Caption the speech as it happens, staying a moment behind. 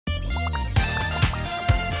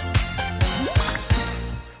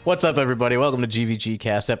What's up, everybody? Welcome to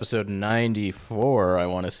GVGCast, episode 94, I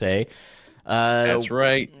want to say. That's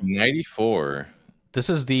right, 94. This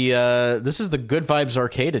is the Good Vibes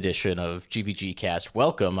Arcade edition of GVGCast.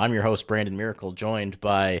 Welcome. I'm your host, Brandon Miracle, joined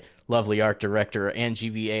by lovely art director and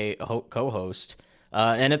GVA co-host,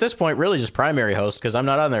 and at this point, really just primary host, because I'm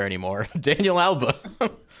not on there anymore, Daniel Alba.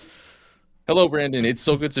 Hello, Brandon. It's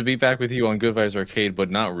so good to be back with you on Good Vibes Arcade, but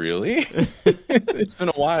not really. It's been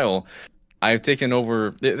a while. I've taken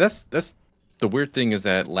over. That's the weird thing is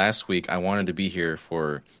that last week I wanted to be here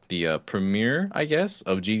for the premiere, I guess,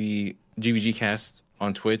 of GVGcast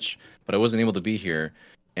on Twitch, but I wasn't able to be here.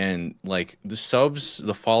 And like the subs,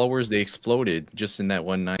 the followers, they exploded just in that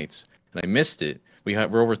one night, and I missed it.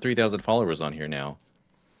 We're over 3,000 followers on here now,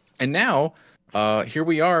 and now here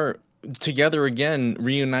we are together again,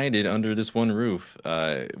 reunited under this one roof.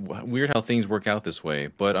 Weird how things work out this way,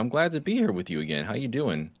 but I'm glad to be here with you again. How you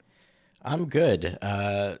doing? I'm good.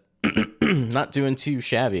 Not doing too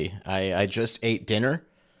shabby. I just ate dinner,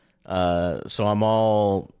 so I'm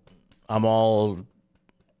all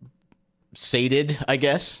sated, I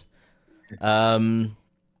guess. Chad,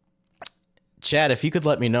 if you could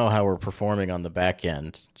let me know how we're performing on the back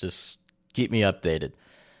end, just keep me updated.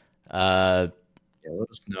 Yeah,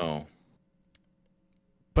 let us know.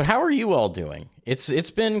 But how are you all doing? It's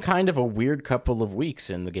been kind of a weird couple of weeks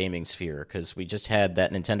in the gaming sphere because we just had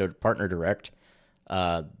that Nintendo Partner Direct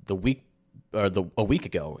a week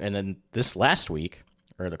ago, and then this last week,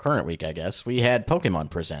 or the current week, I guess, we had Pokemon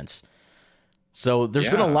Presents. So there's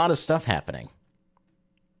been a lot of stuff happening.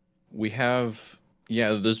 We have,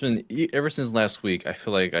 there's been, ever since last week, I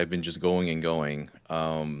feel like I've been just going and going.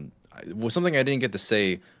 Was something I didn't get to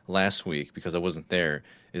say last week because I wasn't there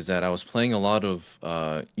is that I was playing a lot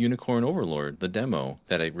of Unicorn Overlord, the demo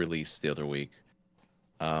that I released the other week.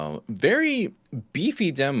 Very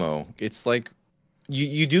beefy demo. It's like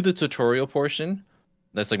you do the tutorial portion.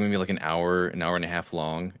 That's like maybe like an hour and a half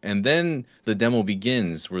long. And then the demo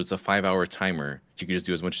begins where it's a 5-hour timer. You can just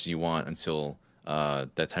do as much as you want until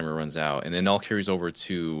that timer runs out. And then it all carries over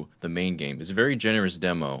to the main game. It's a very generous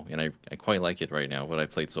demo, and I quite like it right now, what I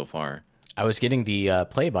played so far. I was getting the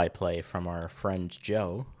play-by-play from our friend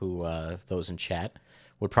Joe, who those in chat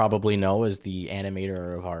would probably know as the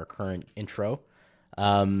animator of our current intro.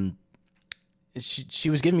 She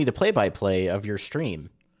was giving me the play-by-play of your stream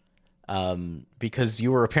because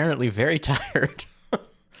you were apparently very tired.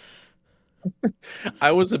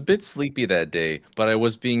 I was a bit sleepy that day, but I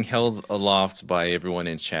was being held aloft by everyone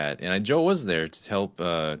in chat, and Joe was there to help.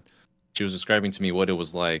 She was describing to me what it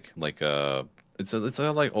was like it's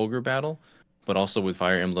a like ogre battle, but also with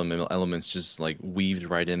Fire Emblem elements just like weaved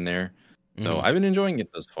right in there. So I've been enjoying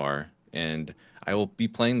it thus far, and I will be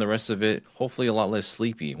playing the rest of it, hopefully a lot less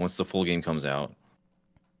sleepy once the full game comes out.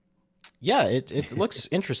 Yeah, it looks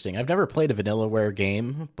interesting. I've never played a Vanillaware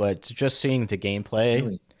game, but just seeing the gameplay,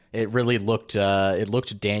 Really? it really looked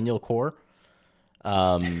Daniel core.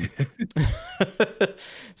 It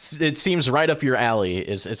seems right up your alley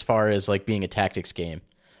as far as like being a tactics game.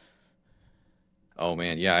 Oh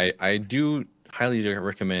man, yeah, I do highly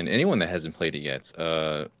recommend anyone that hasn't played it yet.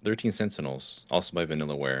 13 Sentinels, also by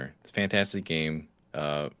Vanillaware. It's a fantastic game.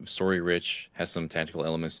 Story rich, has some tactical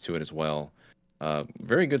elements to it as well.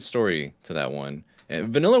 Very good story to that one.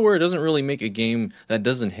 And Vanillaware doesn't really make a game that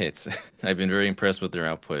doesn't hit. I've been very impressed with their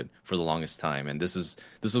output for the longest time, and this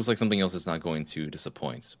looks like something else that's not going to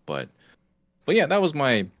disappoint. But yeah, that was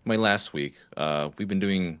my last week. We've been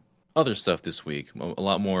doing other stuff this week, a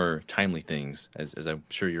lot more timely things, as I'm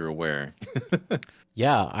sure you're aware.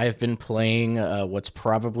 Yeah, I've been playing what's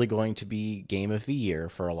probably going to be game of the year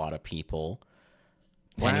for a lot of people,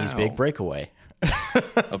 Penny's Big Wow. Breakaway.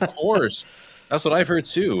 Of course, that's what I've heard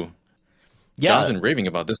too. Yeah, John's been raving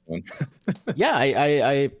about this one. yeah,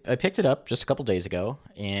 I picked it up just a couple days ago,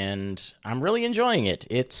 and I'm really enjoying it.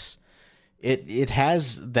 It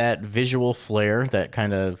has that visual flair, that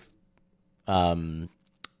kind of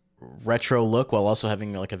retro look, while also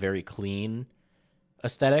having like a very clean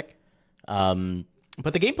aesthetic.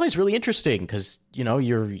 But the gameplay is really interesting because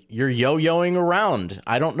you're yo-yoing around.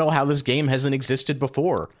 I don't know how this game hasn't existed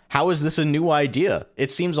before. How is this a new idea?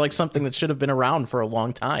 It seems like something that should have been around for a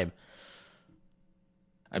long time.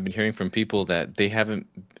 I've been hearing from people that they haven't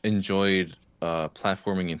enjoyed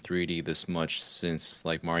platforming in 3D this much since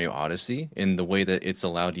like Mario Odyssey, in the way that it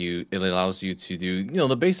allows you to do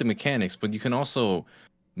the basic mechanics, but you can also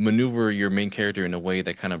maneuver your main character in a way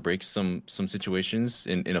that kind of breaks some situations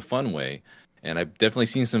in a fun way. And I've definitely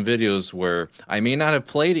seen some videos where I may not have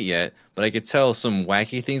played it yet, but I could tell some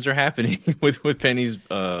wacky things are happening with Penny's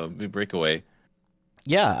Big Breakaway.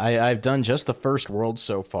 Yeah, I've done just the first world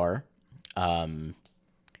so far.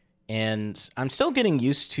 and I'm still getting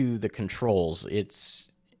used to the controls.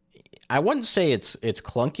 I wouldn't say it's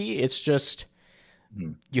clunky. It's just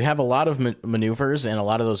you have a lot of maneuvers, and a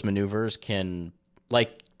lot of those maneuvers can,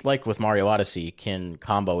 like with Mario Odyssey, can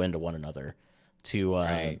combo into one another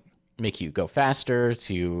to make you go faster,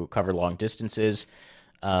 to cover long distances.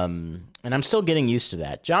 And I'm still getting used to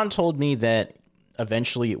that. John told me that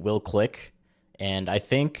eventually it will click, and I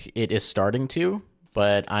think it is starting to,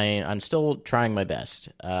 but I'm still trying my best.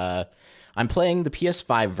 I'm playing the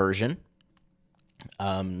PS5 version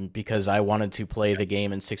because I wanted to play the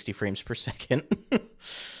game in 60 frames per second.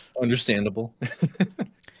 Understandable.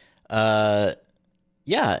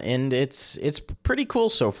 Yeah, and it's pretty cool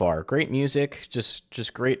so far. Great music,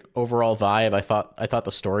 just great overall vibe. I thought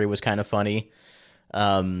the story was kind of funny.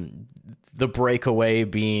 The breakaway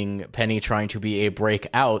being Penny trying to be a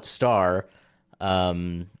breakout star,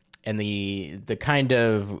 and the kind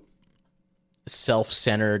of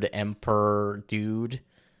self-centered emperor dude,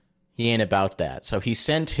 he ain't about that. So he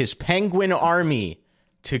sent his penguin army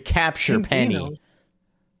to capture Penny.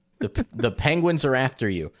 The penguins are after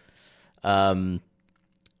you.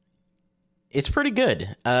 It's pretty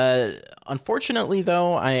good. Unfortunately,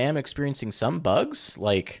 though, I am experiencing some bugs.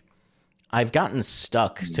 Like, I've gotten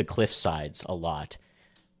stuck to cliff sides a lot.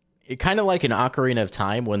 It kind of like in Ocarina of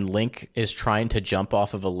Time when Link is trying to jump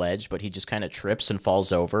off of a ledge, but he just kind of trips and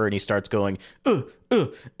falls over, and he starts going,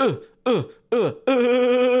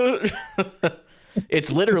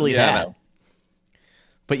 It's literally that.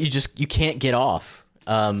 But you can't get off.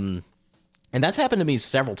 And that's happened to me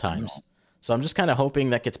several times. So I'm just kind of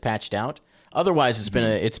hoping that gets patched out. Otherwise,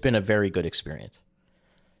 it's been a very good experience.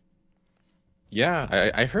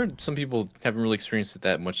 Yeah, I heard some people haven't really experienced it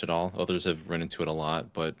that much at all. Others have run into it a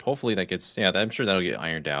lot, but hopefully that gets, I'm sure that'll get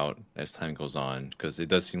ironed out as time goes on, because it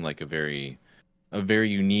does seem like a very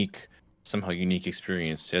unique, somehow unique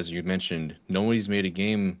experience. As you mentioned, nobody's made a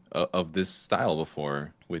game of this style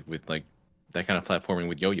before with like that kind of platforming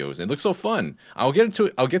with yo-yos. It looks so fun. I'll get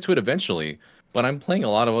to it eventually, but I'm playing a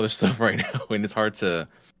lot of other stuff right now, and it's hard to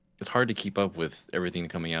keep up with everything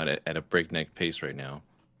coming out at a breakneck pace right now.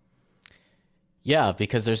 Yeah,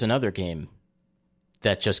 because there's another game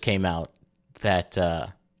that just came out that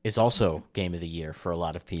is also Game of the Year for a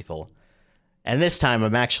lot of people. And this time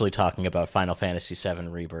I'm actually talking about Final Fantasy VII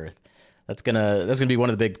Rebirth. That's gonna be one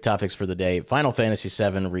of the big topics for the day. Final Fantasy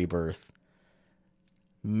VII Rebirth.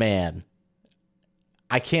 Man,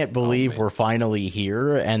 I can't believe we're finally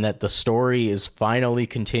here and that the story is finally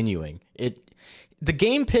continuing. The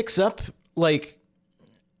game picks up like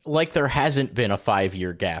there hasn't been a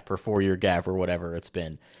 5-year gap or 4-year gap or whatever it's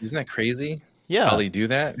been. Isn't that crazy? Yeah. How they do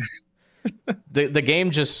that? The game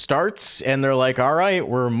just starts and they're like, all right,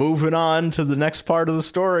 we're moving on to the next part of the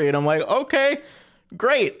story. And I'm like, okay,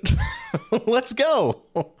 great. Let's go.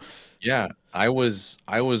 Yeah, I was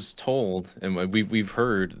told, and we've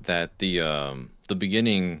heard that the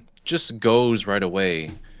beginning just goes right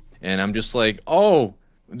away. And I'm just like, oh,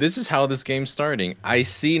 this is how this game's starting. I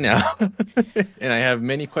see now. And I have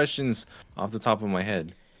many questions off the top of my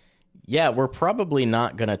head. Yeah, we're probably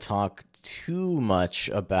not going to talk too much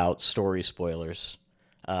about story spoilers.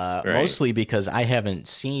 Right. Mostly because I haven't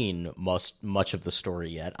seen much of the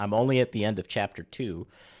story yet. I'm only at the end of Chapter 2.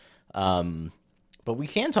 But we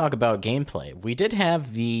can talk about gameplay. We did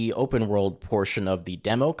have the open world portion of the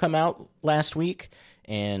demo come out last week.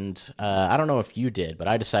 And I don't know if you did, but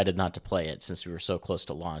I decided not to play it since we were so close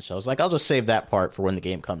to launch. I was like, I'll just save that part for when the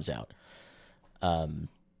game comes out.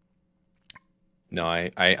 No,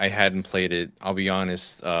 I hadn't played it. I'll be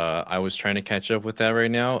honest. I was trying to catch up with that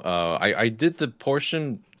right now. I did the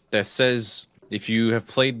portion that says if you have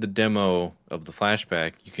played the demo of the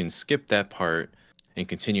flashback, you can skip that part and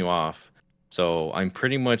continue off. So I'm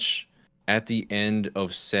pretty much at the end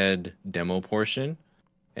of said demo portion.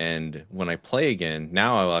 And when I play again,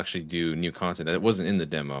 now I will actually do new content that wasn't in the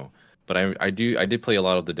demo. But I did play a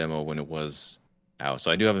lot of the demo when it was out,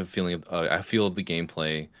 so I do have a feeling of the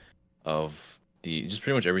gameplay of just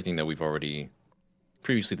pretty much everything that we've already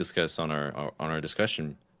previously discussed on our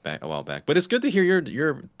discussion a while back. But it's good to hear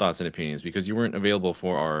your thoughts and opinions, because you weren't available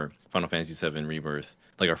for our Final Fantasy VII Rebirth,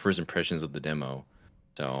 like our first impressions of the demo.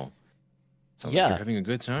 So sounds like you're having a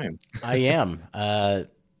good time. I am.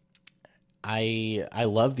 I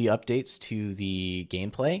love the updates to the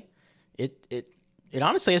gameplay. It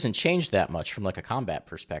honestly hasn't changed that much from like a combat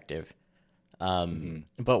perspective.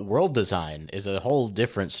 But world design is a whole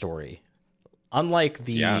different story. Unlike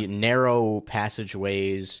the narrow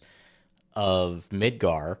passageways of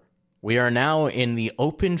Midgar, we are now in the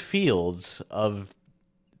open fields of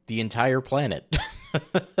the entire planet.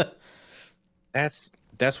 That's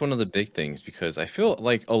that's one of the big things because I feel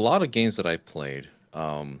like a lot of games that I played,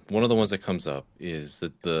 one of the ones that comes up is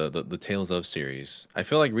the Tales of series. I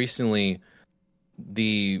feel like recently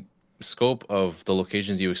the scope of the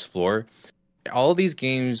locations you explore, all of these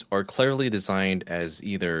games are clearly designed as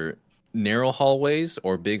either narrow hallways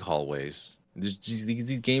or big hallways.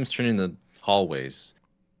 These games turn into hallways,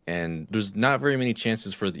 and there's not very many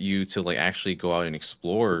chances for you to like actually go out and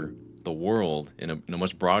explore the world in a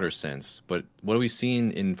much broader sense. But what we've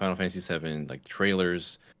seen in Final Fantasy VII, like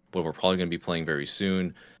trailers, what we're probably going to be playing very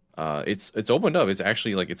soon, it's opened up. It's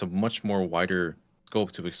actually like it's a much more wider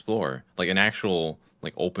scope to explore, like an actual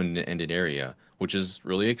like open-ended area, which is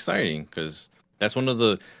really exciting because that's one of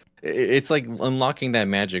the. It's like unlocking that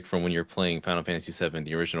magic from when you're playing Final Fantasy VII,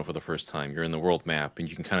 the original, for the first time. You're in the world map, and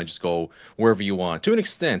you can kind of just go wherever you want to an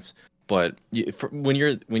extent. But when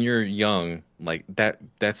you're young, like that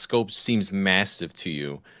scope seems massive to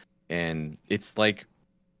you, and it's like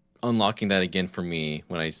unlocking that again for me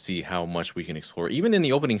when I see how much we can explore. Even in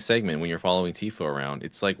the opening segment, when you're following Tifa around,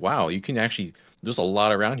 it's like, wow, you can actually. There's a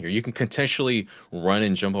lot around here. You can contextually run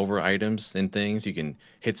and jump over items and things. You can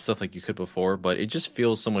hit stuff like you could before, but it just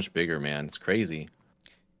feels so much bigger, man. It's crazy.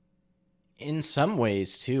 In some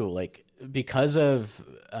ways, too, like because of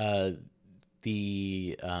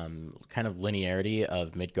the kind of linearity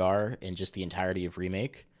of Midgar and just the entirety of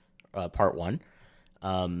Remake, Part 1,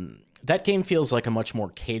 that game feels like a much more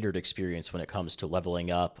catered experience when it comes to leveling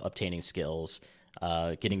up, obtaining skills,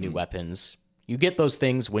 getting new weapons. You get those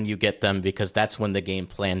things when you get them because that's when the game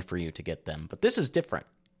planned for you to get them. But this is different.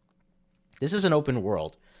 This is an open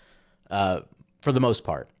world for the most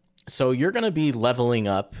part. So you're going to be leveling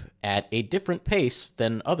up at a different pace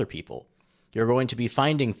than other people. You're going to be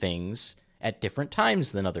finding things at different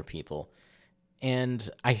times than other people. And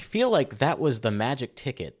I feel like that was the magic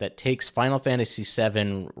ticket that takes Final Fantasy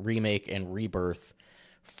VII Remake and Rebirth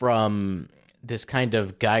from this kind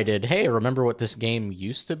of guided, hey, remember what this game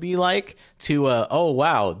used to be like, to, oh,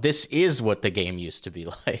 wow, this is what the game used to be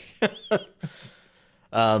like.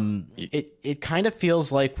 It kind of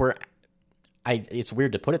feels like it's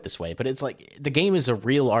weird to put it this way, but it's like the game is a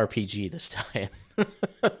real RPG this time.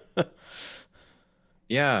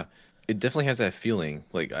 Yeah, it definitely has that feeling.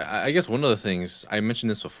 Like, I guess one of the things I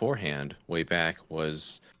mentioned this beforehand, way back,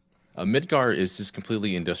 was Midgar is this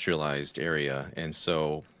completely industrialized area, and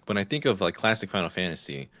so when I think of like classic Final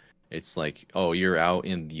Fantasy, it's like, oh, you're out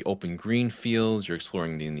in the open green fields, you're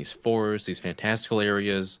exploring in these forests, these fantastical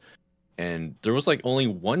areas, and there was like only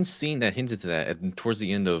one scene that hinted to that towards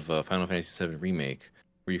the end of Final Fantasy VII Remake,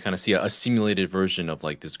 where you kind of see a simulated version of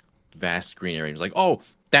like this vast green area. It's like, oh,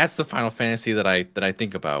 that's the Final Fantasy that I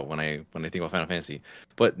think about when I think about Final Fantasy.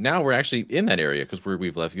 But now we're actually in that area because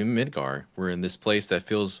we've left Midgar. We're in this place that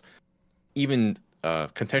feels even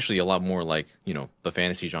contextually a lot more like, you know, the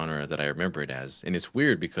fantasy genre that I remember it as. And it's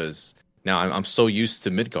weird because now I'm so used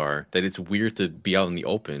to Midgar that it's weird to be out in the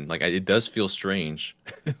open. Like it does feel strange.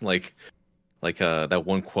 like that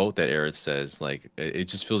one quote that Aerith says, like it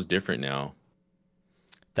just feels different now.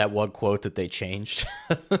 That one quote that they changed.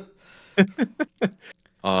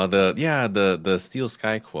 The Steel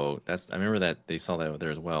Sky quote. I remember that they saw that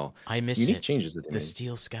there as well. I miss Unique changes that they the made.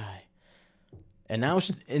 Steel Sky. And now,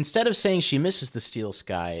 instead of saying she misses the Steel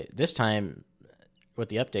Sky, this time with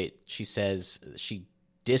the update, she says she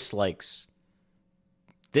dislikes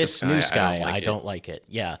this new sky. I don't like it.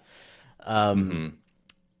 Yeah.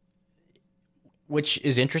 Which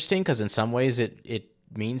is interesting because in some ways it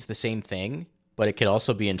means the same thing, but it could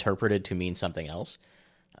also be interpreted to mean something else.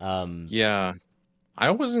 Yeah. I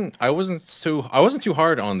wasn't too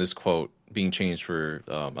hard on this quote being changed for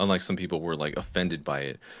unlike some people were like offended by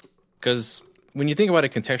it. Because when you think about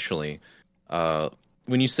it contextually,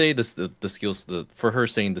 when you say the skills, for her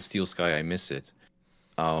saying the Steel Sky, I miss it.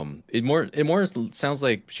 It more sounds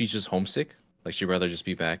like she's just homesick, like she'd rather just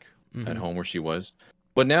be back at home where she was.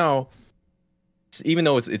 But now, even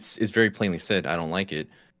though it's very plainly said, I don't like it.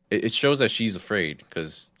 It shows that she's afraid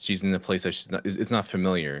because she's in a place that it's not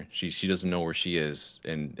familiar. She doesn't know where she is,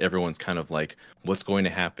 and everyone's kind of like, what's going to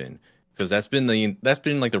happen? Because that's been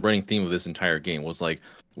like the running theme of this entire game was like,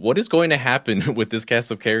 what is going to happen with this cast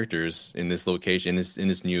of characters in this location, in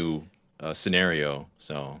this new scenario?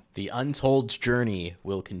 So the untold journey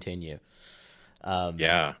will continue.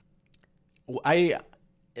 Yeah,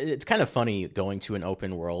 it's kind of funny going to an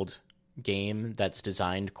open world game that's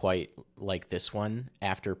designed quite like this one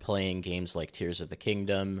after playing games like Tears of the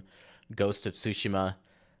Kingdom, Ghost of Tsushima.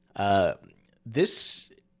 This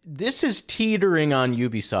is teetering on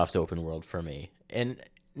Ubisoft open world for me, and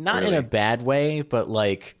not in a bad way, but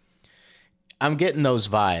like I'm getting those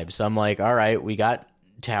vibes. I'm like, all right, we got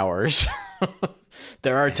towers.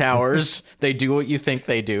 There are towers. They do what you think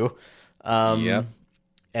they do. Yep.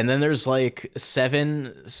 And then there's like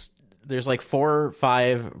there's like 4 or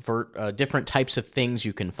 5 different types of things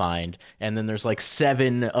you can find. And then there's like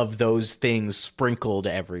 7 of those things sprinkled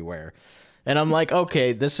everywhere. And I'm like,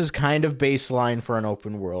 okay, this is kind of baseline for an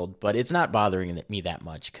open world, but it's not bothering me that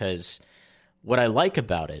much because what I like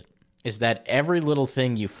about it is that every little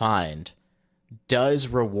thing you find does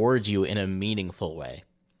reward you in a meaningful way.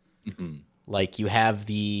 Mm-hmm. Like you have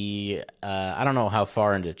I don't know how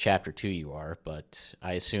far into chapter 2 you are, but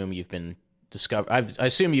I assume you've been I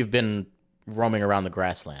assume you've been roaming around the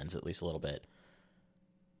grasslands at least a little bit.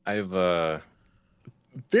 I've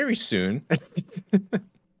very soon.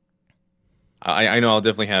 I know I'll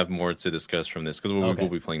definitely have more to discuss from this because we'll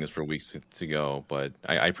be playing this for weeks to go. But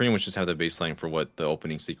I pretty much just have the baseline for what the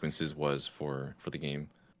opening sequences was for the game.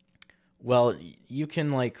 Well, you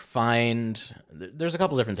can like there's a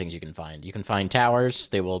couple different things you can find. You can find towers.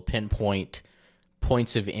 They will pinpoint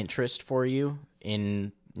points of interest for you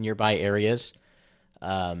in nearby areas.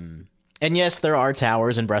 And yes, there are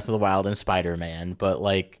towers in Breath of the Wild and Spider-Man, but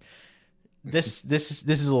like this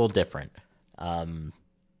is a little different.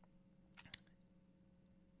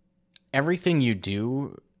 Everything you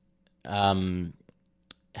do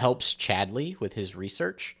helps Chadley with his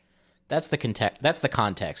research. That's the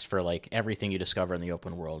context for like everything you discover in the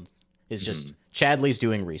open world is just Chadley's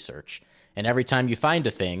doing research. And every time you find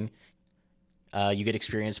a thing, you get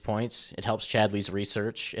experience points. It helps Chadley's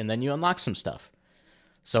research, and then you unlock some stuff.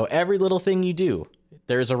 So every little thing you do,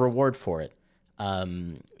 there's a reward for it.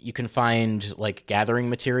 You can find like gathering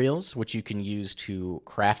materials, which you can use to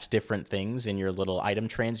craft different things in your little item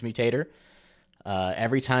transmutator.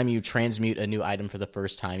 Every time you transmute a new item for the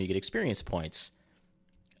first time, you get experience points.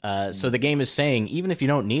 So the game is saying, even if you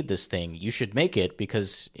don't need this thing, you should make it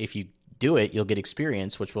because if you do it, you'll get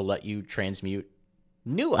experience, which will let you transmute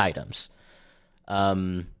new items.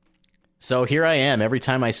 So here I am. Every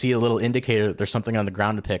time I see a little indicator that there's something on the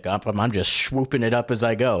ground to pick up, I'm just swooping it up as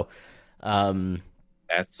I go.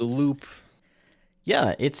 That's the loop.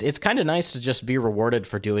 Yeah, it's kind of nice to just be rewarded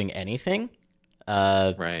for doing anything.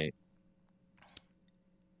 Right.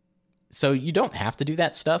 So you don't have to do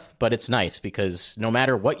that stuff, but it's nice because no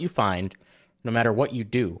matter what you find, no matter what you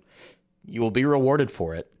do, you will be rewarded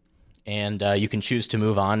for it. And you can choose to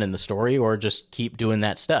move on in the story or just keep doing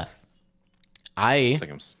that stuff. It's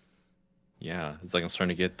like I'm starting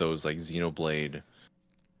to get those like Xenoblade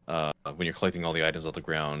when you're collecting all the items off the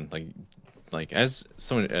ground, like as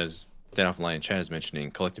Dan Offline Chat is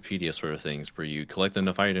mentioning, Collectopedia sort of things where you collect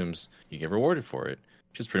enough items, you get rewarded for it.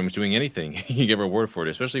 Just pretty much doing anything, you get rewarded for it,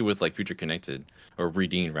 especially with like Future Connected or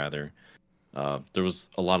Redeemed rather. There was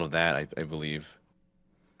a lot of that, I believe.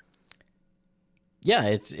 Yeah,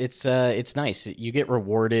 it's nice. You get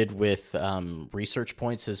rewarded with research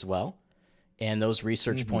points as well, and those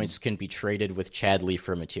research points can be traded with Chadley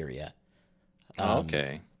for materia.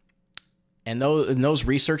 Okay. And those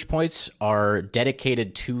research points are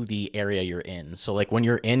dedicated to the area you're in. So like when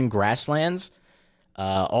you're in grasslands,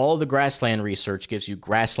 all the grassland research gives you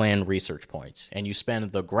grassland research points, and you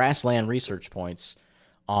spend the grassland research points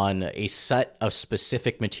on a set of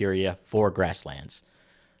specific materia for grasslands.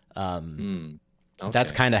 Okay.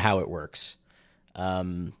 That's kind of how it works.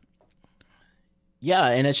 Yeah,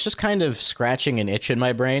 and it's just kind of scratching an itch in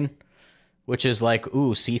my brain, which is like,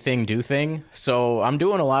 ooh, see thing, do thing. So I'm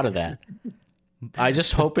doing a lot of that. I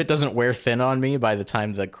just hope it doesn't wear thin on me by the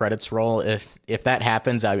time the credits roll. If that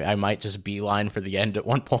happens, I might just beeline for the end at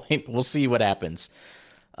one point. We'll see what happens.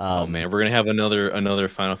 Oh man, we're gonna have another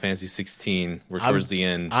Final Fantasy 16. We're towards the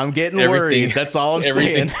end. I'm getting worried. That's all I'm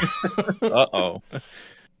saying. Uh-oh.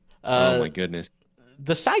 Oh my goodness.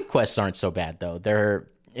 The side quests aren't so bad though. They're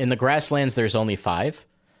in the grasslands. There's only 5.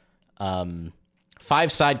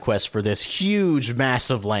 5 side quests for this huge,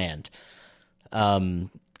 massive land.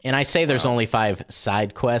 And I say there's only 5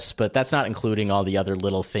 side quests, but that's not including all the other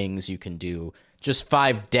little things you can do. Just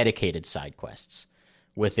 5 dedicated side quests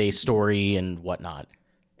with a story and whatnot.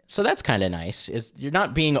 So that's kind of nice. You're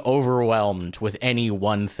not being overwhelmed with any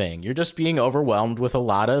one thing. You're just being overwhelmed with a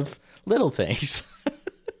lot of little things.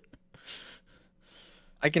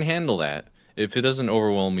 I can handle that. If it doesn't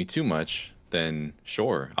overwhelm me too much, then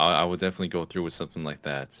sure, I would definitely go through with something like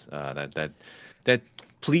that. That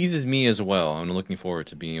pleases me as well. I'm looking forward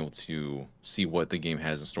to being able to see what the game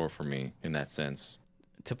has in store for me in that sense.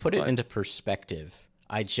 To put it into perspective,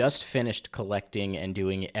 I just finished collecting and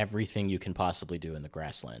doing everything you can possibly do in the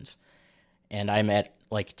grasslands, and I'm at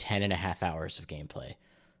like 10.5 hours of gameplay.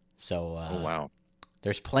 So, oh wow,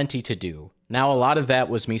 there's plenty to do. Now, a lot of that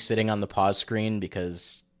was me sitting on the pause screen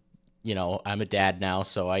because I'm a dad now,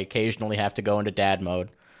 so I occasionally have to go into dad mode.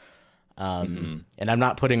 Hmm. And I'm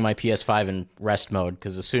not putting my PS5 in rest mode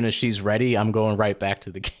because as soon as she's ready, I'm going right back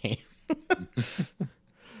to the game.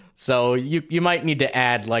 So you might need to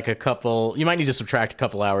add like you might need to subtract a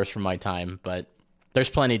couple hours from my time, but there's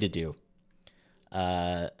plenty to do.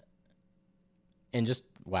 And just,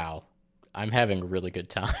 wow, I'm having a really good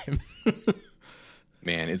time.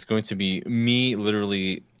 Man, it's going to be me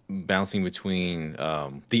literally bouncing between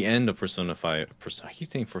the end of Persona 5. I keep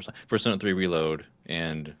saying Persona 3 Reload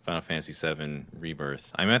and Final Fantasy VII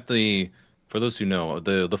Rebirth. I'm at for those who know,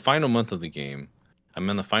 the final month of the game. I'm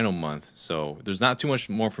in the final month, so there's not too much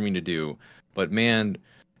more for me to do. But man,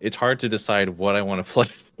 it's hard to decide what I want to play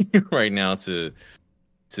right now to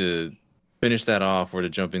finish that off or to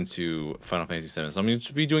jump into Final Fantasy VII. So I'm going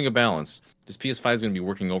to be doing a balance. This PS5 is going to be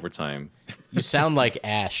working overtime. You sound like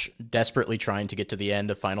Ash, desperately trying to get to the end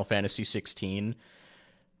of Final Fantasy 16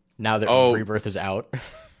 now that Rebirth is out.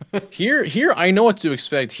 Here, I know what to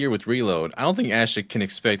expect here with Reload. I don't think Ash can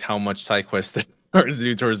expect how much side quests are to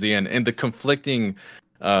do towards the end, and the conflicting,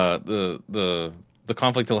 the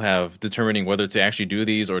conflict he'll have determining whether to actually do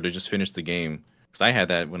these or to just finish the game. Because I had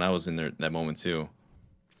that when I was in there that moment too.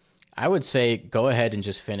 I would say go ahead and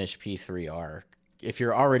just finish P3R. If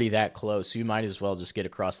you're already that close, you might as well just get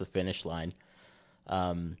across the finish line.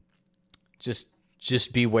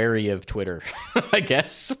 Just be wary of Twitter, I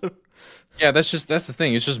guess. Yeah, that's the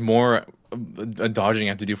thing. It's just more a dodging you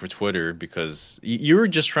have to do for Twitter because you're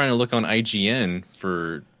just trying to look on IGN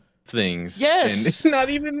for things. Yes, and not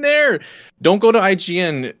even there. Don't go to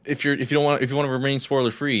IGN if you want to remain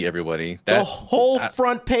spoiler free. Everybody, the whole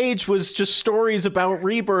front page was just stories about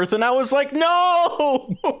Rebirth, and I was like,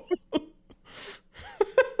 no.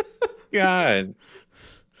 God,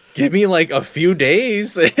 give me like a few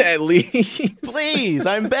days at least, please.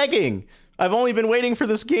 I'm begging. I've only been waiting for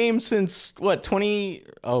this game since what 2020?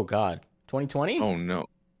 Oh no,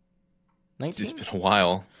 19? It's been a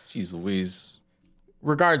while. Jeez Louise.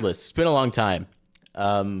 Regardless, it's been a long time.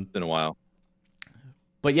 Been a while.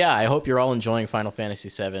 But yeah, I hope you're all enjoying Final Fantasy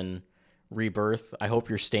VII Rebirth. I hope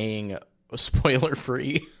you're staying spoiler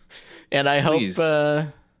free, and I hope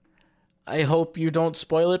you don't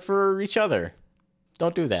spoil it for each other.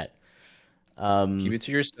 Don't do that. Keep it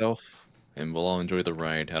to yourself, and we'll all enjoy the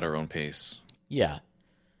ride at our own pace. Yeah.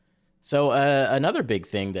 So another big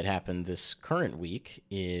thing that happened this current week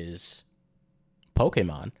is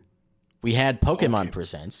Pokemon. We had Pokemon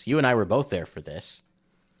Presents. You and I were both there for this.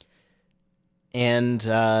 And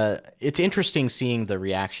it's interesting seeing the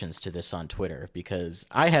reactions to this on Twitter because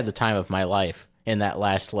I had the time of my life in that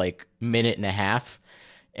last minute and a half.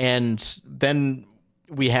 And then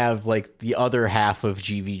we have the other half of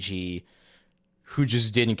GVG who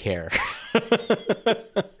just didn't care.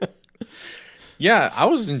 Yeah, I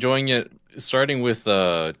was enjoying it starting with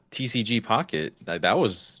TCG Pocket. That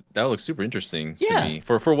looks super interesting to me.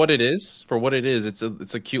 For what it is.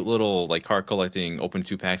 It's a cute little card collecting open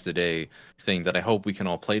 2 packs a day thing that I hope we can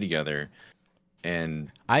all play together. And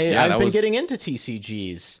I've been getting into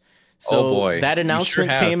TCGs. So that announcement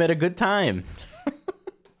came at a good time.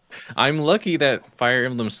 I'm lucky that Fire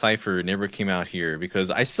Emblem Cypher never came out here because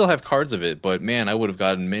I still have cards of it, but man, I would have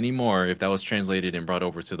gotten many more if that was translated and brought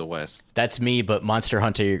over to the West. That's me, but Monster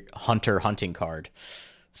Hunter hunting card.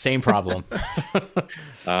 Same problem.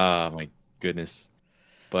 Ah, my goodness.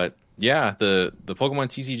 But yeah, the Pokemon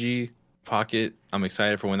TCG Pocket, I'm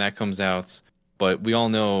excited for when that comes out. But we all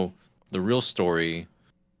know the real story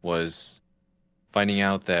was finding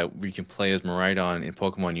out that we can play as Miraidon in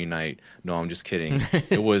Pokemon Unite. No, I'm just kidding.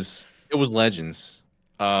 It was Legends.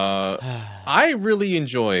 I really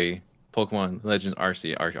enjoy Pokemon Legends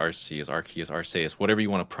Arceus, whatever you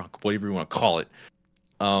want to call it.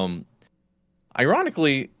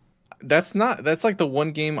 Ironically, that's like the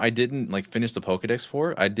one game I didn't finish the Pokédex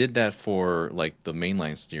for. I did that for the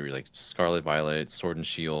mainline series, like Scarlet Violet, Sword and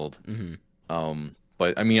Shield. Mm-hmm.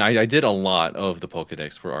 But I mean, I did a lot of the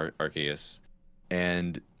Pokédex for Arceus.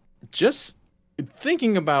 And just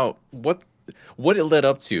thinking about what it led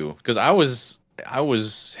up to, because I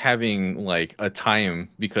was having a time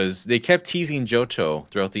because they kept teasing Johto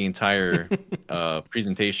throughout the entire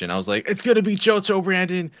presentation. I was like, it's gonna be Johto,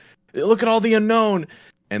 Brandon. Look at all the unknown,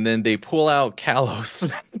 and then they pull out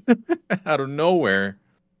Kalos out of nowhere,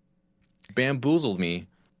 bamboozled me.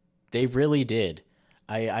 They really did.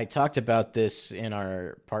 I talked about this in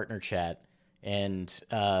our partner chat, and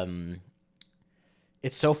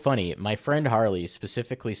it's so funny. My friend Harley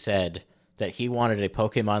specifically said that he wanted a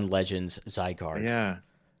Pokemon Legends Zygarde. Yeah.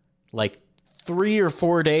 3 or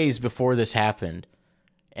 4 days before this happened.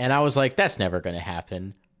 And I was like, that's never going to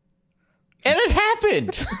happen. And it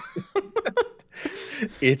happened.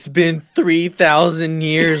 It's been 3,000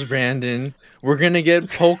 years, Brandon. We're gonna get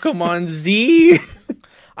Pokemon Z.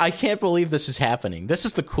 I can't believe this is happening. This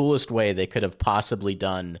is the coolest way they could have possibly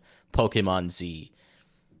done Pokemon Z.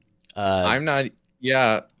 I'm not.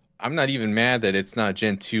 Yeah, I'm not even mad that it's not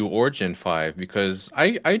Gen 2 or Gen 5 because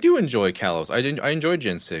I do enjoy Kalos. I enjoy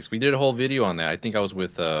Gen 6. We did a whole video on that. I think I was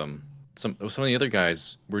with some of the other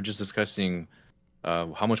guys. We're just discussing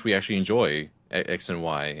how much we actually enjoy X and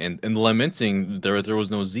Y, and lamenting there was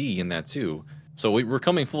no Z in that too. So we're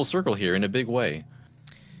coming full circle here in a big way.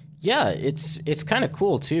 Yeah, it's kind of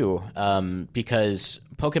cool too, because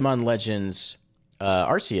Pokemon Legends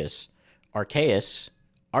Arceus, Arceus,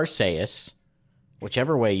 Arceus,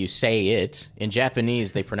 whichever way you say it. In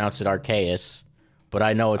Japanese, they pronounce it Arceus, but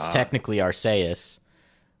I know it's technically Arceus,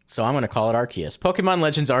 so I'm going to call it Arceus. Pokemon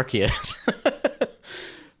Legends Arceus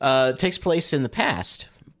takes place in the past,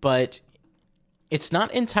 but it's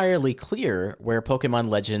not entirely clear where Pokemon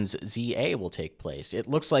Legends ZA will take place. It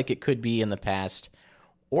looks like it could be in the past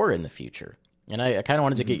or in the future, and I kind of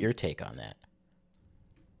wanted to get your take on that.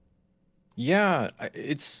 Yeah,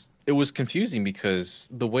 it was confusing because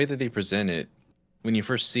the way that they present it, when you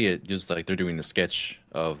first see it, just like they're doing the sketch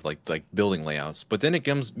of like building layouts, but then it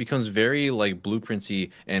becomes very like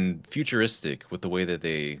blueprinty and futuristic with the way that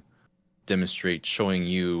they demonstrate showing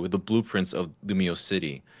you the blueprints of Lumio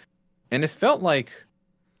City. And it felt like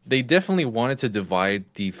they definitely wanted to divide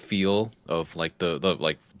the feel of like the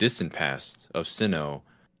like distant past of Sinnoh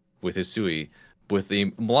with Hisui with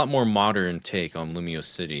a lot more modern take on Lumio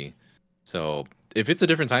City. So if it's a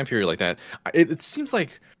different time period like that, it seems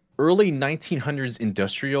like early 1900s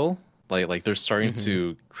industrial, like they're starting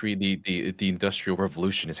to create the industrial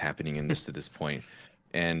revolution is happening in this to this point.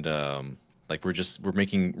 And like we're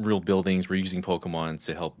making real buildings, we're using Pokemon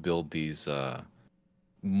to help build these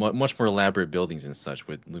much more elaborate buildings and such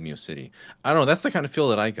with Lumio City. I don't know, that's the kind of feel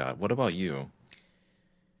that I got. What about you?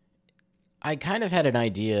 I kind of had an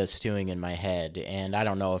idea stewing in my head, and I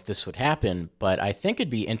don't know if this would happen, but I think it'd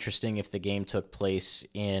be interesting if the game took place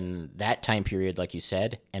in that time period, like you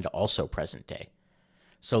said, and also present day.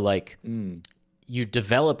 So, like, you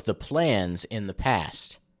develop the plans in the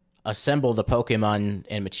past, assemble the Pokemon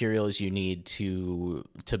and materials you need to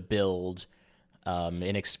build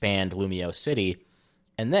and expand Lumio City,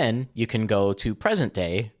 and then you can go to present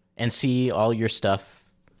day and see all your stuff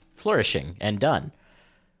flourishing and done.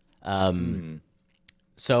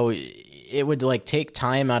 So it would like take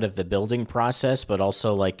time out of the building process, but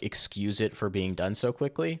also like excuse it for being done so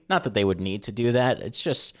quickly. Not that they would need to do that. It's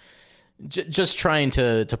just trying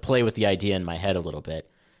to play with the idea in my head a little bit.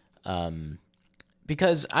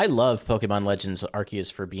 Because I love Pokemon Legends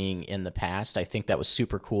Arceus for being in the past. I think that was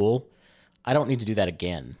super cool. I don't need to do that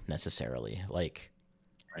again necessarily. Like,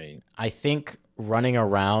 Right. I think running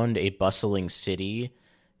around a bustling city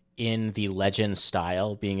in the legend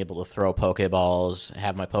style, being able to throw Pokeballs,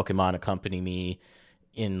 have my Pokemon accompany me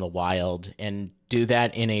in the wild, and do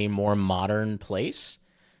that in a more modern place,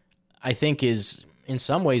 I think is in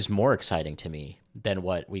some ways more exciting to me than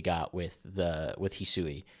what we got with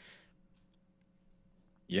Hisui.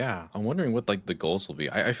 Yeah, I'm wondering what like the goals will be.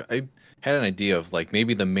 I had an idea of like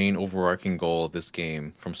maybe the main overarching goal of this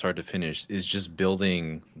game from start to finish is just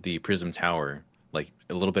building the Prism Tower like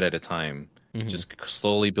a little bit at a time, just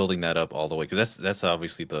slowly building that up all the way because that's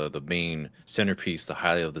obviously the main centerpiece, the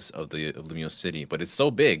highlight of of Lumio City. But it's so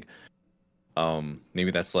big.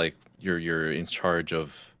 Maybe that's like you're in charge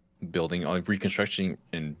of building, reconstructing,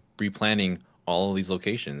 and replanning all of these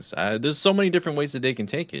locations. There's so many different ways that they can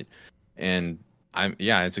take it, and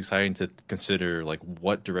it's exciting to consider like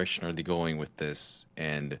what direction are they going with this,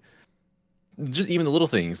 and just even the little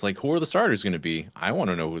things like who are the starters going to be. I want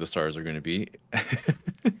to know who the starters are going to be.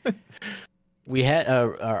 We had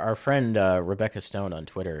our friend Rebecca Stone on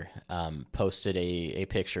Twitter posted a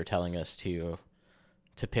picture telling us to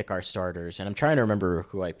pick our starters, and I'm trying to remember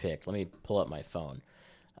who I picked. Let me pull up my phone.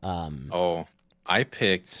 I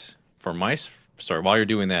picked for my start. While you're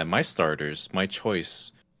doing that, my starters, my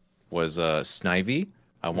choice was Snivy.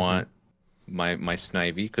 I want my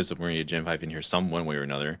Snivy because we're going to get Gen 5 in here some one way or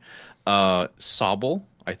another. Sobble.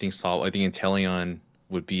 I think Inteleon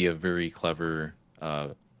would be a very clever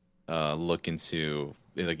look into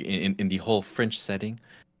like in the whole French setting.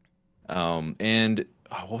 And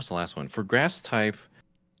what was the last one? For grass type,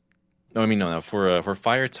 no, I mean no. For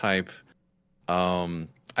fire type,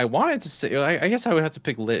 I wanted to say I guess I would have to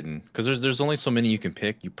pick Litten because there's only so many you can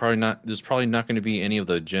pick. There's probably not going to be any of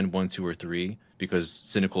the Gen 1, 2, or 3 because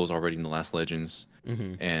Cynical is already in the last Legends,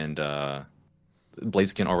 and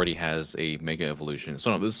Blaziken already has a Mega Evolution.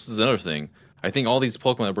 So no, this is another thing. I think all these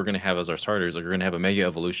Pokemon that we're going to have as our starters are going to have a Mega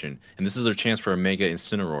Evolution, and this is their chance for a Mega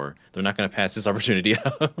Incineroar. They're not going to pass this opportunity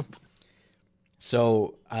up.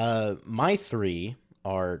 So my three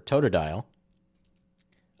are Totodile.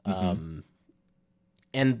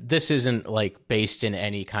 And this isn't like based in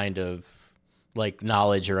any kind of like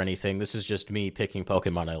knowledge or anything. This is just me picking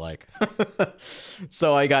Pokemon I like.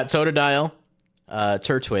 So I got Totodile,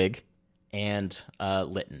 Turtwig, and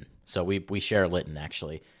Litten. So we share Litten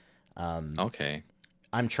actually. Okay.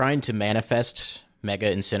 I'm trying to manifest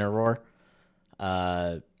Mega Incineroar.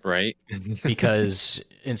 Right. Because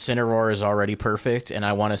Incineroar is already perfect, and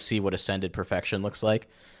I want to see what Ascended Perfection looks like.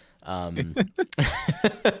 We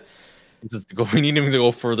need him to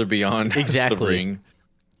go further beyond Exactly. the ring.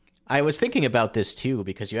 I was thinking about this too,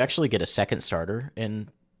 because you actually get a second starter in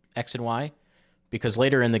X and Y, because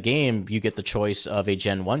later in the game you get the choice of a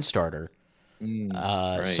Gen 1 starter.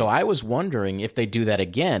 Right. So I was wondering if they do that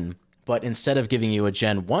again, but instead of giving you a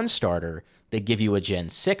Gen 1 starter, they give you a Gen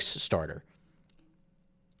 6 starter.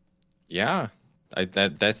 Yeah,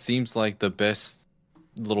 that seems like the best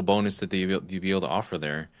little bonus that you'd be able to offer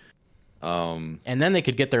there. And then they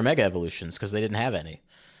could get their Mega Evolutions, because they didn't have any.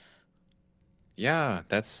 Yeah,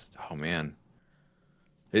 oh man.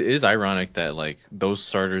 It is ironic that like those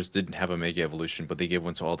starters didn't have a Mega Evolution, but they gave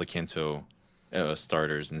one to all the Kanto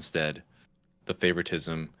starters instead. The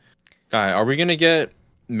favoritism. Guy, are we gonna get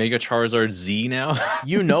Mega Charizard Z now?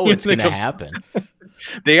 You know it's gonna happen.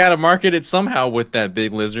 They gotta market it somehow with that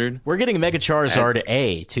big lizard. We're getting Mega Charizard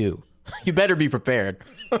A too. You better be prepared.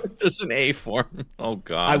 Just an A form. Oh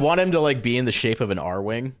god. I want him to like be in the shape of an R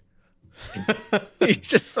wing. He's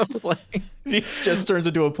just a plane. He just turns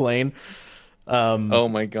into a plane. Oh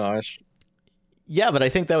my gosh. Yeah, but I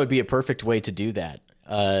think that would be a perfect way to do that.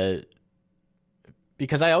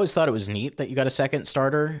 Because I always thought it was neat that you got a second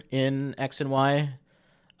starter in X and Y.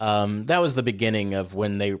 That was the beginning of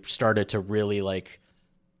when they started to really like,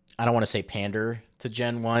 I don't want to say pander to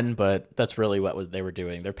Gen 1, but that's really what they were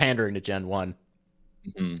doing. They're pandering to Gen 1.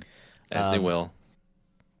 Mm-hmm. As they will.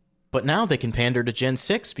 But now they can pander to Gen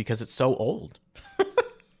 6 because it's so old.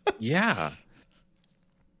 Yeah.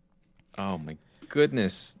 Oh my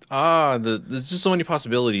goodness. There's just so many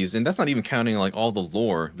possibilities, and that's not even counting like all the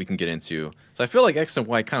lore we can get into. So I feel like X and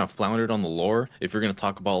Y kind of floundered on the lore. If you're gonna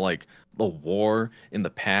talk about like the war in the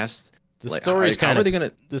past, the like, story's how are they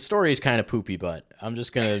gonna? The story is kind of poopy butt. I'm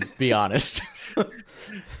just gonna be honest.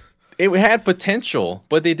 It had potential,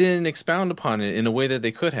 but they didn't expound upon it in a way that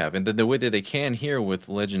they could have, and the way that they can here with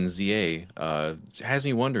Legends ZA has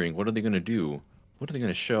me wondering, what are they gonna do? What are they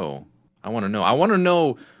gonna show? I want to know. I want to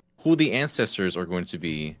know who the ancestors are going to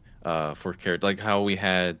be for character, like how we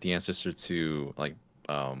had the ancestor to like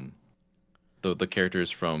the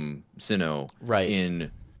characters from Sinnoh, right,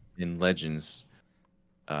 in Legends,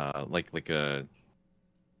 like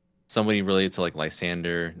somebody related to like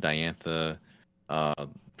Lysander, Diantha,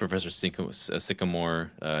 Professor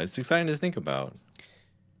Sycamore. It's exciting to think about.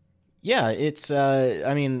 Yeah, it's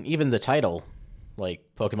I mean, even the title, like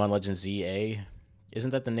Pokemon Legends ZA,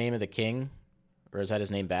 isn't that the name of the king? Or is that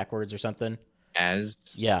his name backwards or something?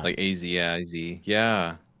 Yeah. Like AZIZ.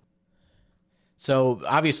 Yeah. So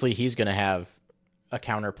obviously he's going to have a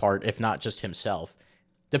counterpart, if not just himself,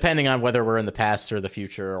 depending on whether we're in the past or the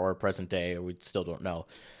future or present day. We still don't know.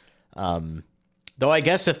 Though I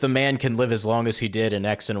guess if the man can live as long as he did in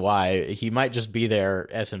X and Y, he might just be there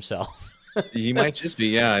as himself. He might just be,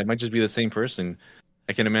 yeah. It might just be the same person.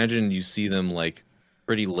 I can imagine you see them like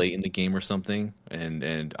pretty late in the game or something,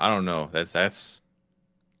 and I don't know. That's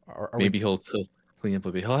maybe he'll clean up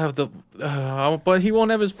a bit. He'll have the, but he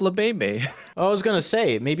won't have his Flabebe. I was gonna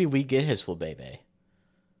say maybe we get his Flabebe.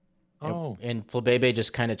 Oh, and Flabebe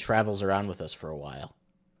just kind of travels around with us for a while.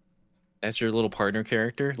 That's your little partner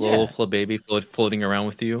character, little Flabebe floating around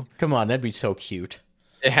with you. Come on, that'd be so cute.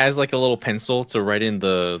 It has like a little pencil to write in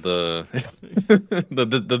the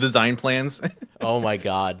the design plans. Oh my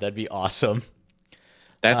god, that'd be awesome.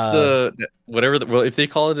 That's well, if they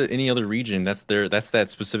call it any other region, that's that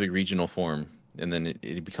specific regional form, and then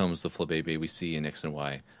it becomes the Flabebe we see in X and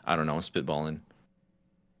Y. I don't know, I'm spitballing.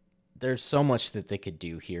 There's so much that they could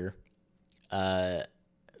do here. The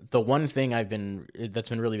one thing that's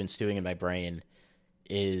been really stewing in my brain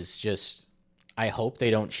is just, I hope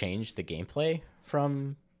they don't change the gameplay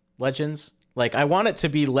from Legends. Like, I want it to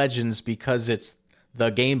be Legends because it's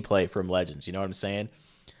the gameplay from Legends. You know what I'm saying?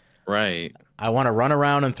 Right. I want to run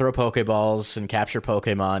around and throw Pokeballs and capture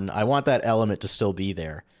Pokemon. I want that element to still be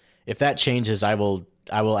there. If that changes, I will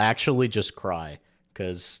actually just cry,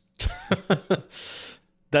 because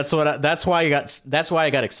That's why I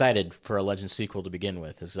got excited for a Legends sequel to begin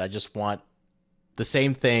with. Is I just want the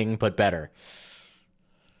same thing but better.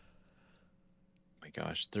 My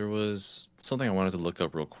gosh, there was something I wanted to look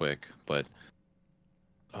up real quick, but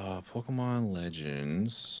Pokemon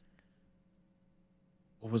Legends.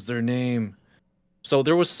 What was their name? So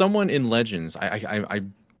there was someone in Legends.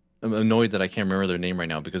 I'm annoyed that I can't remember their name right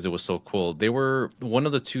now because it was so cool. They were one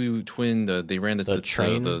of the two twin. They ran The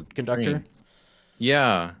train conductor. Train.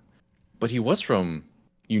 Yeah, but he was from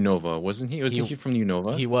Unova, wasn't he? Wasn't he from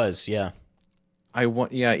Unova? He was, yeah.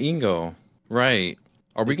 Yeah, Ingo. Right.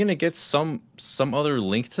 Are we gonna get some other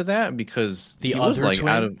link to that? Because the he other was like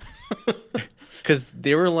twin? out of because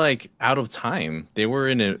they were like out of time. They were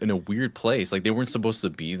in a weird place. Like they weren't supposed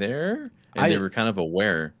to be there, and they were kind of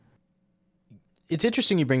aware. It's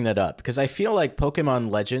interesting you bring that up because I feel like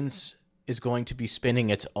Pokemon Legends is going to be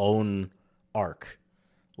spinning its own arc.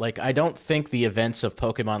 Like, I don't think the events of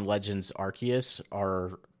Pokemon Legends Arceus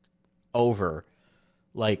are over.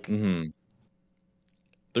 Like,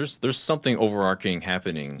 there's something overarching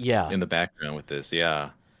happening yeah, in the background with this. Yeah,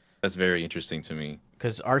 that's very interesting to me.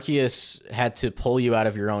 Because Arceus had to pull you out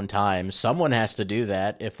of your own time. Someone has to do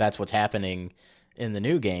that if that's what's happening in the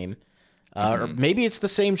new game. Or maybe it's the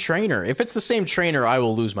same trainer. If it's the same trainer, I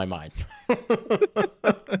will lose my mind.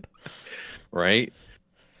 Right?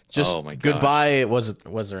 Just oh my gosh. Goodbye.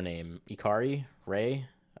 Was her name Ikari? Ray?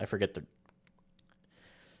 I forget their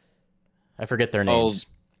names.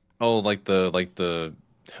 Oh, like the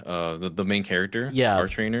main character? Yeah. Our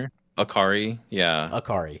trainer? Akari. Yeah.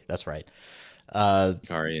 Akari, that's right.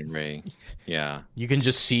 Akari and Ray. Yeah. You can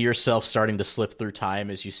just see yourself starting to slip through time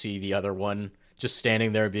as you see the other one just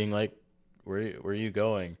standing there being like, where are you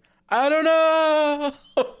going? I don't know.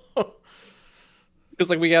 Because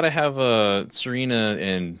like we gotta have Serena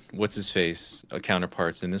and what's his face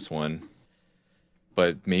counterparts in this one,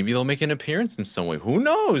 but maybe they'll make an appearance in some way. Who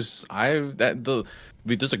knows?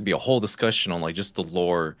 There's like be a whole discussion on like just the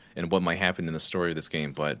lore and what might happen in the story of this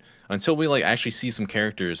game. But until we like actually see some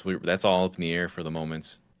characters, that's all up in the air for the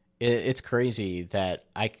moment. It's crazy that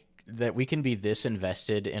we can be this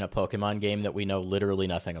invested in a Pokemon game that we know literally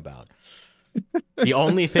nothing about. The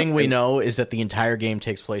only thing we know is that the entire game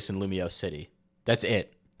takes place in Lumiose City. That's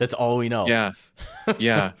it. That's all we know. Yeah.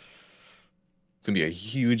 Yeah. It's going to be a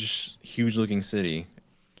huge, huge looking city.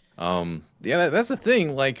 Yeah, that's the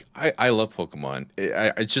thing. Like, I love Pokemon.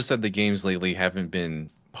 It's just that the games lately haven't been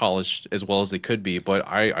polished as well as they could be, but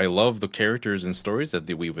I love the characters and stories that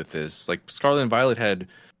they weave with this. Like, Scarlet and Violet had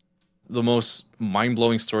the most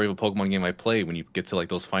mind-blowing story of a Pokemon game I played when you get to, like,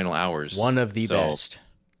 those final hours. One of the best.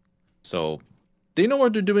 So, they know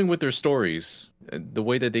what they're doing with their stories. The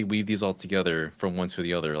way that they weave these all together from one to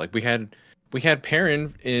the other. Like, we had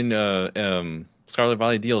Perrin in Scarlet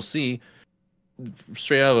Valley DLC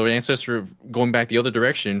straight out of an ancestor going back the other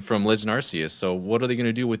direction from Legend Arceus. So what are they going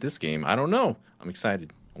to do with this game? I don't know. I'm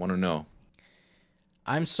excited. I want to know.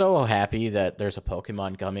 I'm so happy that there's a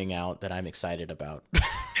Pokemon coming out that I'm excited about.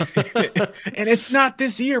 And it's not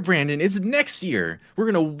this year, Brandon. It's next year.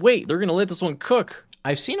 We're going to wait. They're going to let this one cook.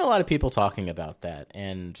 I've seen a lot of people talking about that,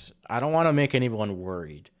 and I don't want to make anyone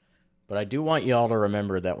worried. But I do want you all to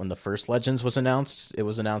remember that when the first Legends was announced, it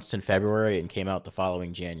was announced in February and came out the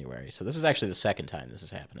following January. So this is actually the second time this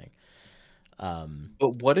is happening.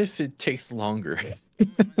 But what if it takes longer?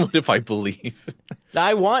 What if I believe?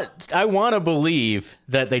 I want to believe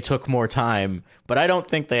that they took more time, but I don't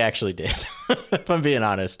think they actually did, if I'm being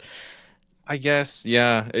honest. I guess,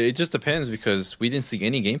 yeah. It just depends because we didn't see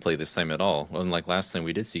any gameplay this time at all. Unlike last time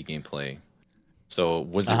we did see gameplay. So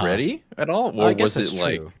was it ready at all? Or was it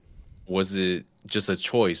like... True. Was it just a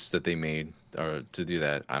choice that they made to do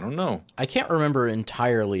that? I don't know. I can't remember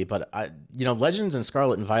entirely, but Legends and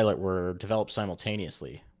Scarlet and Violet were developed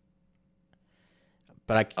simultaneously.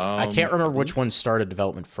 But I can't remember which one started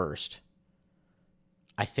development first.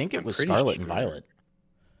 I think it was Scarlet and Violet.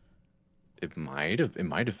 It might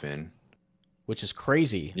have been. Which is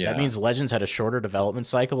crazy. Yeah. That means Legends had a shorter development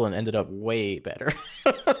cycle and ended up way better.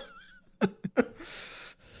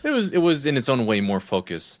 It was in its own way more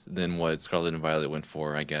focused than what Scarlet and Violet went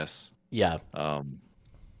for, I guess. Yeah.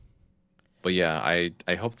 But yeah,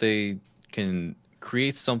 I hope they can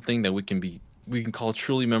create something that we can call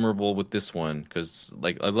truly memorable with this one, because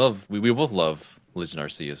like we both love Legend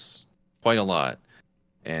Arceus quite a lot,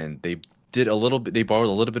 and they borrowed a little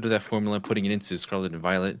bit of that formula, putting it into Scarlet and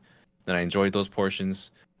Violet, and I enjoyed those portions.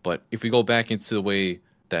 But if we go back into the way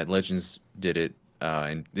that Legends did it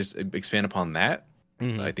and just expand upon that.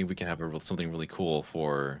 I think we can have something really cool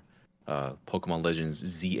for Pokemon Legends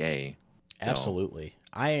ZA. Absolutely.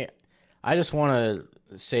 I I just want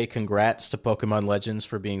to say congrats to Pokemon Legends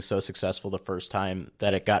for being so successful the first time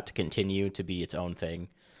that it got to continue to be its own thing.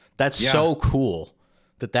 That's Yeah, so cool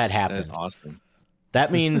that that is happened. awesome.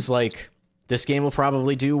 That means like this game will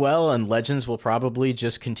probably do well and Legends will probably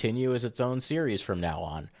just continue as its own series from now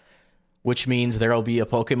on. Which means there'll be a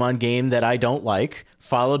Pokemon game that I don't like,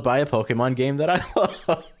 followed by a Pokemon game that I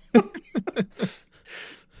love.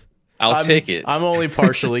 I'll take it. I'm only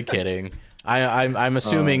partially kidding. I'm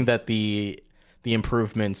assuming Um, that the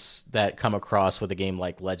improvements that come across with a game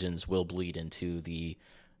like Legends will bleed into the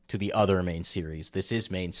other main series. This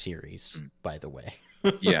is main series, by the way.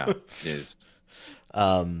 yeah, it is.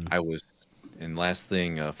 Um, I was, and last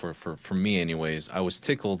thing for me, anyways, I was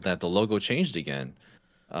tickled that the logo changed again.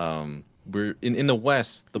 We're in the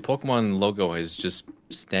West, the Pokemon logo has just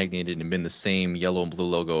stagnated and been the same yellow and blue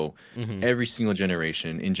logo mhm. every single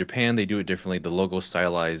generation. In Japan, they do it differently. The logo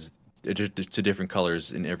stylized to different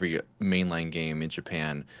colors in every mainline game in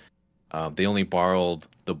Japan. They only borrowed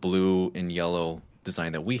the blue and yellow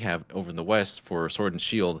design that we have over in the West for Sword and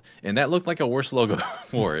Shield, and that looked like a worse logo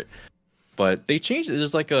for it. But they changed it.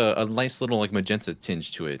 There's like a nice little like magenta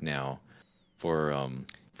tinge to it now for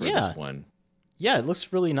this Yeah, one. yeah, it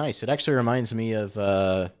looks really nice. It actually reminds me of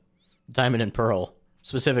Diamond and Pearl,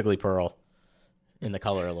 specifically Pearl, in the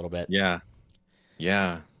color a little bit. Yeah,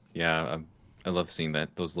 yeah, yeah. I love seeing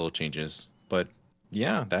those little changes. But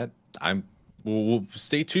yeah, that I'm. We'll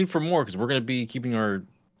stay tuned for more because we're gonna be keeping our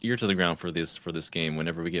ear to the ground for this game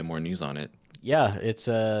whenever we get more news on it. Yeah, it's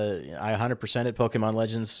I 100% at Pokemon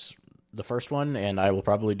Legends, the first one, and I will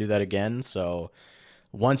probably do that again. So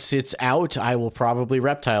once it's out, I will probably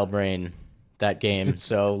Reptile Brain that game.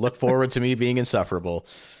 So look forward to me being insufferable.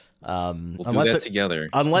 We'll do that together.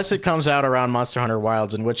 Unless it comes out around Monster Hunter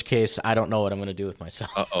Wilds, in which case I don't know what I'm going to do with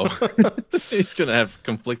myself. Uh-oh. It's gonna have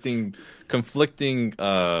conflicting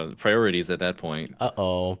priorities at that point.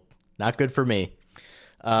 Uh-oh, not good for me.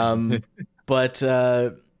 Um, but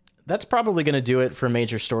that's probably going to do it for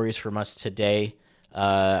major stories from us today.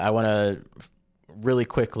 I want to really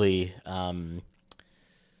quickly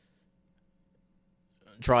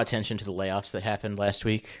draw attention to the layoffs that happened last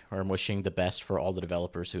week. I'm wishing the best for all the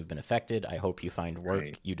developers who've been affected. I hope you find work.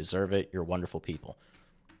 Right. You deserve it. You're wonderful people.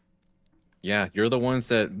 Yeah, you're the ones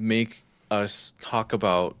that make us talk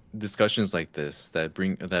about discussions like this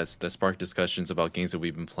that spark discussions about games that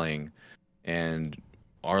we've been playing, and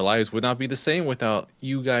our lives would not be the same without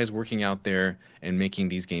you guys working out there and making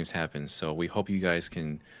these games happen. So we hope you guys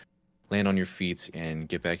can land on your feet and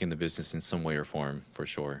get back in the business in some way or form for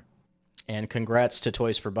sure. And congrats to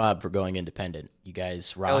Toys for Bob for going independent. You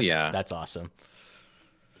guys rock. Hell yeah. That's awesome.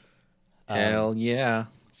 Hell yeah.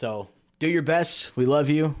 So do your best. We love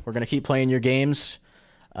you. We're going to keep playing your games.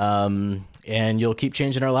 And you'll keep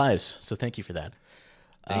changing our lives. So thank you for that.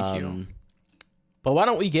 Thank you. But why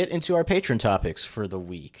don't we get into our patron topics for the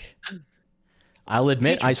week? I'll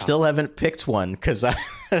admit Patron I still haven't picked one because I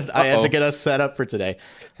had to get us set up for today.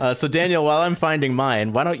 So Daniel, while I'm finding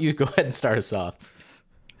mine, why don't you go ahead and start us off?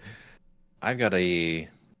 I've got a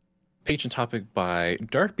patron topic by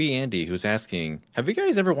Dark B Andy who's asking, have you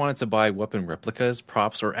guys ever wanted to buy weapon replicas,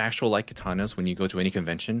 props, or actual light katanas when you go to any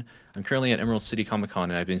convention? I'm currently at Emerald City Comic Con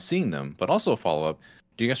and I've been seeing them. But also a follow-up,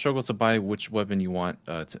 do you guys struggle to buy which weapon you want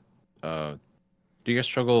do you guys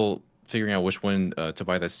struggle figuring out which one to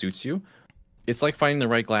buy that suits you? It's like finding the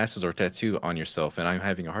right glasses or tattoo on yourself, and I'm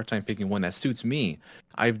having a hard time picking one that suits me.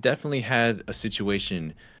 I've definitely had a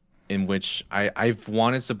situation in which I've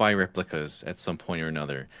wanted to buy replicas at some point or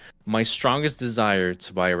another. My strongest desire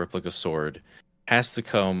to buy a replica sword has to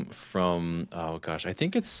come from, oh gosh, I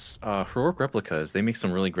think it's Heroic Replicas. They make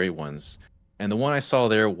some really great ones. And the one I saw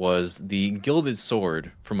there was the Gilded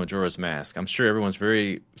Sword from Majora's Mask. I'm sure everyone's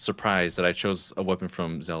very surprised that I chose a weapon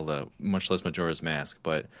from Zelda, much less Majora's Mask.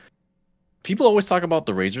 But people always talk about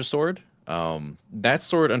the Razor Sword. That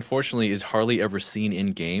sword, unfortunately, is hardly ever seen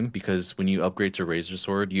in game because when you upgrade to Razor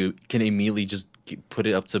Sword, you can immediately just put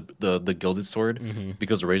it up to the Gilded Sword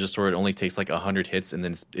because the Razor Sword only takes like 100 hits and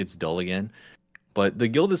then it's dull again. But the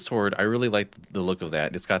Gilded Sword, I really like the look of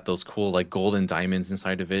that. It's got those cool like golden diamonds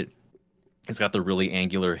inside of it. It's got the really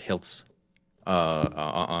angular hilts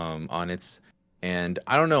on it. And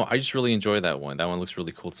I don't know, I just really enjoy that one. That one looks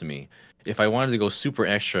really cool to me. If I wanted to go super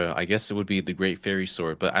extra, I guess it would be the Great Fairy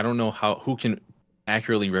Sword, but I don't know who can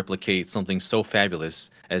accurately replicate something so fabulous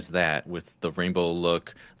as that with the rainbow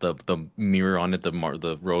look, the mirror on it,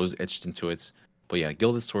 the rose etched into it. But yeah,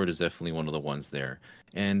 Gilded Sword is definitely one of the ones there.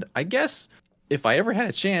 And I guess if I ever had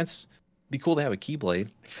a chance, it'd be cool to have a Keyblade.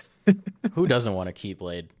 Who doesn't want a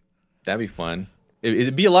Keyblade? That'd be fun.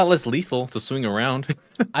 It'd be a lot less lethal to swing around.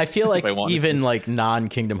 I feel like I wanted even like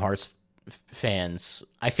non-Kingdom Hearts fans,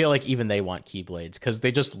 I feel like even they want Keyblades because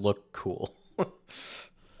they just look cool.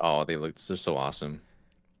 Oh, they're so awesome.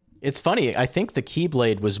 It's funny. I think the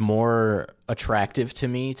Keyblade was more attractive to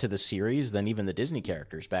me to the series than even the Disney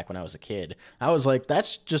characters back when I was a kid. I was like,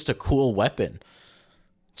 that's just a cool weapon.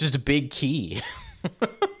 Just a big key.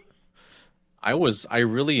 I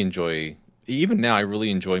really enjoy, even now, I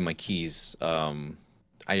really enjoy my keys. I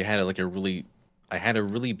had I had a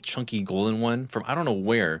really chunky golden one from I don't know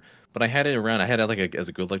where, but I had it around. I had it like as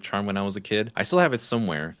a good luck charm when I was a kid. I still have it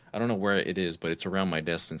somewhere. I don't know where it is, but it's around my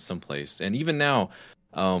desk in some place. And even now,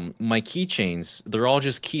 my keychains, they're all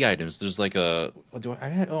just key items. There's like a, what do I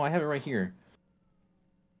have it right here.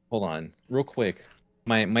 Hold on, real quick.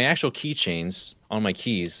 My actual keychains on my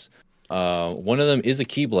keys. One of them is a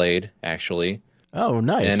keyblade, actually. Oh,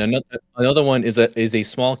 nice. And another one is a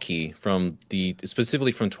small key from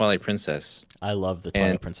specifically from Twilight Princess. I love the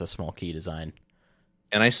Twilight Princess small key design.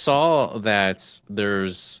 And I saw that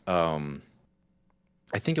there's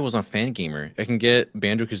I think it was on Fangamer. I can get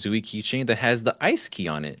Banjo-Kazooie keychain that has the ice key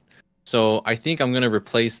on it. So I think I'm gonna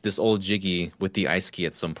replace this old Jiggy with the ice key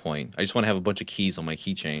at some point. I just want to have a bunch of keys on my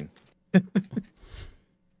keychain.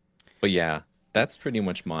 But yeah, that's pretty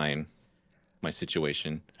much my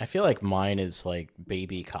situation. I feel like mine is like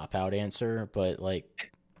baby cop-out answer, but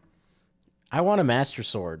like I want a Master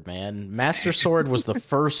Sword, man. Master Sword was the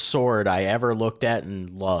first sword I ever looked at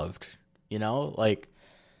and loved. You know, like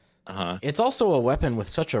it's also a weapon with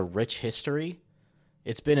such a rich history.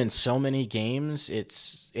 It's been in so many games.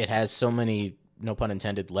 It has so many, no pun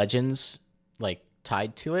intended, legends like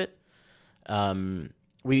tied to it.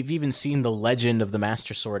 We've even seen the legend of the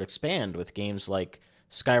Master Sword expand with games like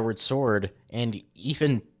Skyward Sword and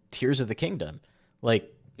even Tears of the Kingdom.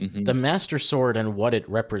 Like the Master Sword and what it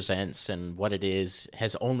represents and what it is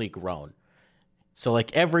has only grown. So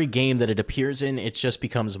like every game that it appears in, it just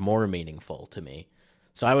becomes more meaningful to me.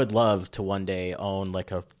 So I would love to one day own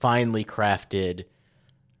like a finely crafted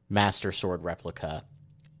Master Sword replica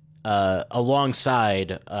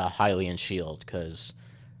alongside Hylian Shield, because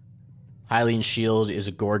Hylian Shield is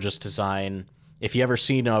a gorgeous design. If you ever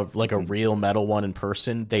seen a real metal one in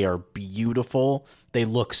person, they are beautiful. They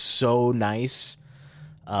look so nice.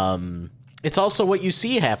 It's also what you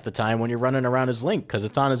see half the time when you're running around as Link, because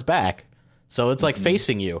it's on his back. So it's like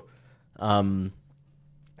facing you.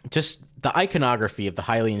 Just the iconography of the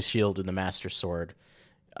Hylian Shield and the Master Sword.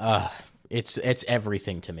 It's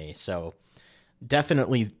everything to me. So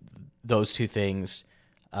definitely those two things.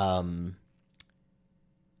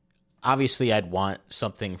 Obviously, I'd want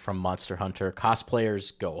something from Monster Hunter.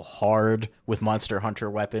 Cosplayers go hard with Monster Hunter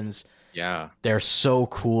weapons. Yeah. They're so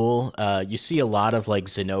cool. You see a lot of like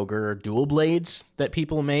Zenogre dual blades that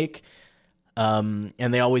people make. And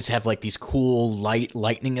they always have like these cool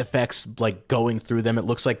lightning effects like going through them. It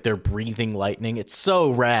looks like they're breathing lightning. It's so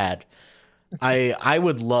rad. I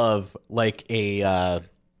would love like a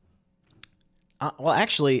well,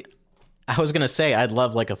 actually, I was going to say I'd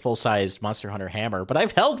love like a full-sized Monster Hunter hammer, but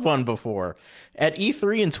I've held one before. At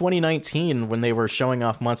E3 in 2019, when they were showing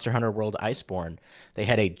off Monster Hunter World Iceborne, they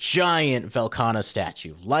had a giant Velkhana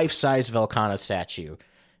statue, life-size Velkhana statue,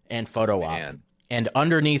 and photo op. And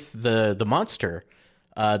underneath the monster,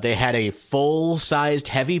 they had a full-sized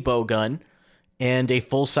heavy bowgun and a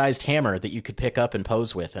full-sized hammer that you could pick up and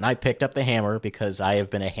pose with. And I picked up the hammer because I have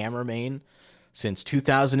been a hammer main since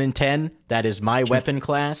 2010. That is my weapon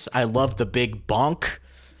class. I love the big bonk.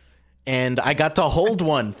 And I got to hold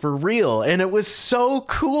one for real. And it was so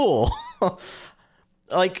cool.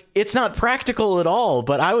 Like, it's not practical at all,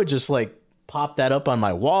 but I would just, like, pop that up on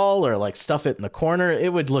my wall or, like, stuff it in the corner.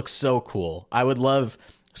 It would look so cool. I would love,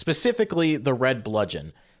 specifically, the red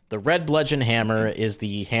bludgeon. The red bludgeon hammer is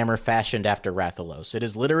the hammer fashioned after Rathalos. It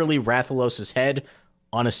is literally Rathalos' head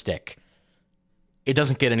on a stick. It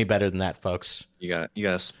doesn't get any better than that, folks. You got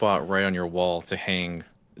a spot right on your wall to hang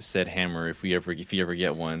said hammer if you ever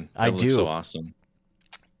get one. That looks so awesome.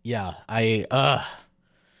 Yeah, I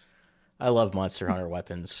love Monster Hunter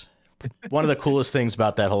weapons. One of the coolest things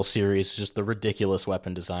about that whole series is just the ridiculous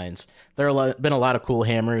weapon designs. There have been a lot of cool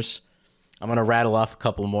hammers. I'm going to rattle off a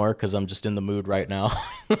couple more because I'm just in the mood right now.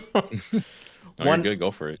 You're good.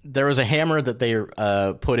 Go for it. There was a hammer that they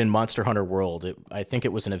put in Monster Hunter World. I think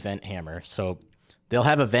it was an event hammer. So they'll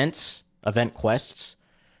have event quests.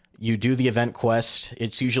 You do the event quest.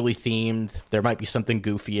 It's usually themed. There might be something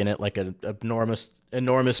goofy in it, like an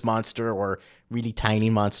enormous monster or really tiny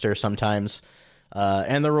monster sometimes.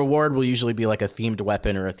 And the reward will usually be like a themed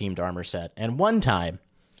weapon or a themed armor set. And one time,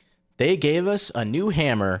 they gave us a new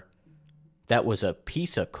hammer that was a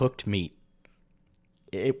piece of cooked meat.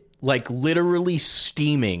 It, like, literally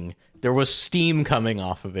steaming There was steam coming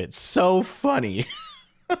off of it. So funny.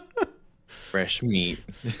 Fresh meat.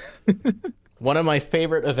 One of my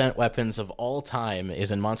favorite event weapons of all time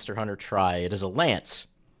is in Monster Hunter Tri. It is a lance.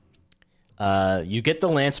 You get the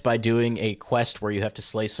lance by doing a quest where you have to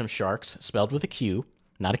slay some sharks, spelled with a Q,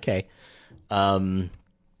 not a K. And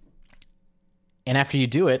after you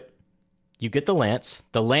do it, you get the lance.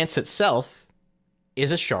 The lance itself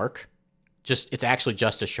is a shark. It's actually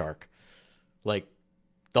just a shark. Like,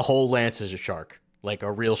 the whole lance is a shark, like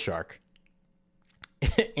a real shark.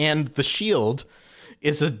 And the shield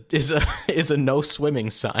is a no swimming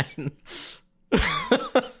sign.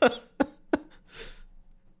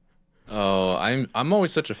 Oh, I'm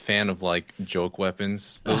always such a fan of like joke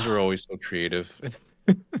weapons. Those are always so creative.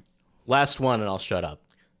 Last one, and I'll shut up.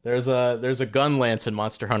 There's a gun lance in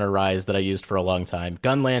Monster Hunter Rise that I used for a long time.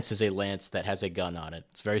 Gun lance is a lance that has a gun on it.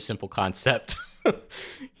 It's a very simple concept.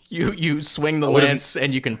 You swing the lance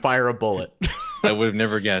and you can fire a bullet. I would have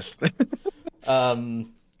never guessed. And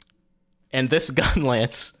this gun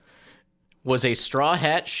lance was a straw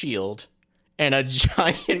hat shield and a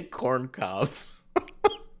giant corn cob.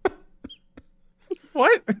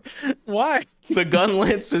 What? Why? The gun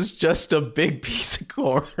lance is just a big piece of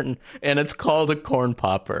corn, and it's called a corn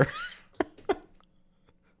popper.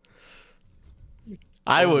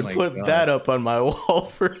 I would put that up on my wall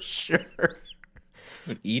for sure. I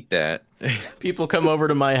would eat that. People come over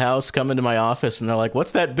to my house, come into my office, and they're like,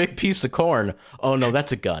 "What's that big piece of corn?" Oh no,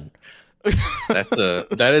 that's a gun.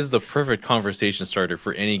 That is the perfect conversation starter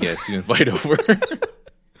for any guest you invite over.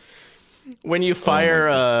 When you fire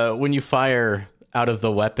out of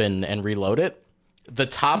the weapon and reload it, the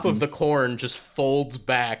top of the corn just folds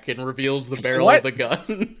back and reveals the barrel of the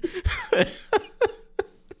gun.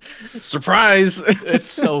 Surprise! It's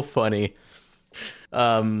so funny.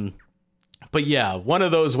 But yeah, one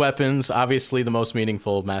of those weapons, obviously the most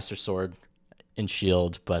meaningful, Master Sword and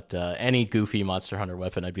Shield, but any goofy Monster Hunter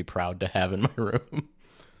weapon I'd be proud to have in my room.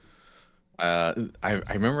 I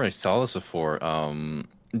remember I saw this before.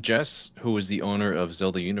 Jess, who is the owner of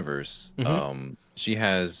Zelda Universe, she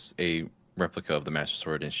has a replica of the Master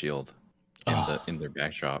Sword and Shield in their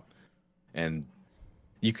backdrop, and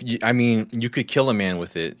you could kill a man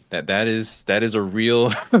with it. That is a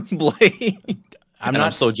real blade.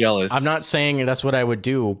 I'm so jealous. I'm not saying that's what I would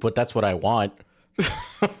do, but that's what I want.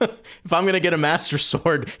 If I'm gonna get a Master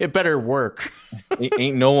Sword, it better work.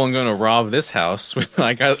 Ain't no one gonna rob this house.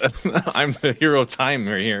 I'm the hero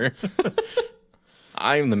timer here.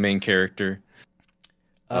 I'm the main character.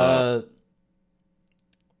 So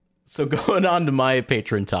going on to my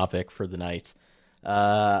patron topic for the night,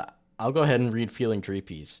 I'll go ahead and read Feeling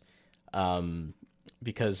Dreepies,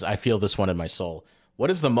 because I feel this one in my soul. What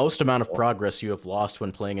is the most amount of progress you have lost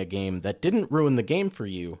when playing a game that didn't ruin the game for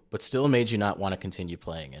you, but still made you not want to continue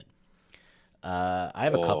playing it? I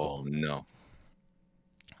have a couple. No.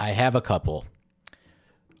 I have a couple.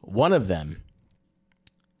 One of them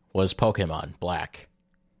was Pokémon Black.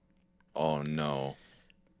 Oh, no.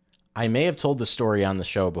 I may have told the story on the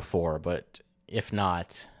show before, but if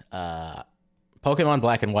not, Pokemon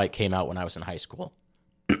Black and White came out when I was in high school.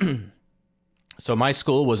 So my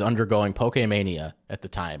school was undergoing Pokemania at the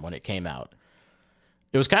time when it came out.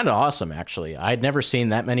 It was kind of awesome, actually. I'd never seen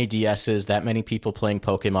that many DSs, that many people playing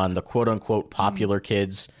Pokemon. The quote-unquote popular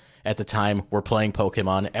kids at the time were playing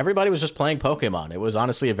Pokemon. Everybody was just playing Pokemon. It was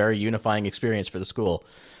honestly a very unifying experience for the school.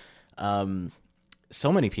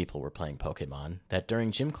 So many people were playing Pokemon that during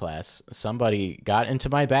gym class, somebody got into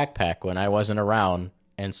my backpack when I wasn't around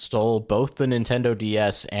and stole both the Nintendo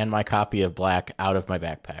DS and my copy of Black out of my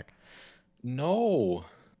backpack. No.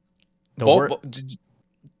 The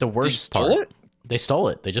worst part. They stole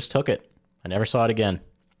it. They just took it. I never saw it again.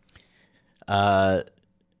 The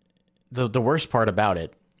worst part about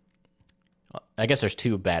it, I guess there's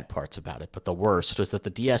two bad parts about it, but the worst was that the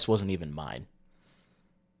DS wasn't even mine.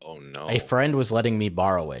 Oh, no. A friend was letting me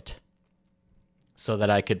borrow it so that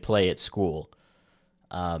I could play at school.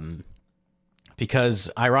 Because,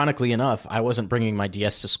 ironically enough, I wasn't bringing my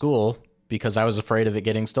DS to school because I was afraid of it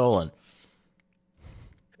getting stolen.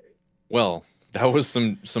 Well, that was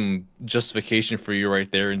some justification for you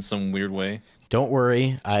right there in some weird way. Don't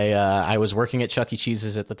worry. I was working at Chuck E.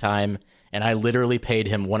 Cheese's at the time, and I literally paid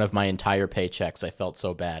him one of my entire paychecks. I felt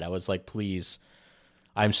so bad. I was like, please,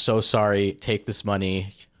 I'm so sorry. Take this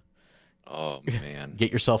money. Oh, man.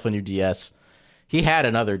 Get yourself a new DS. He had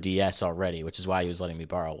another DS already, which is why he was letting me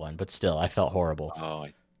borrow one. But still, I felt horrible.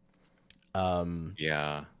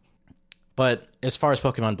 Yeah. But as far as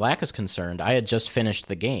Pokemon Black is concerned, I had just finished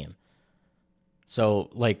the game. So,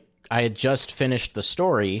 I had just finished the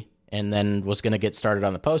story and then was going to get started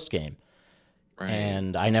on the post-game. Right.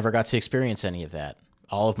 and I never got to experience any of that.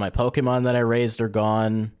 All of my Pokemon that I raised are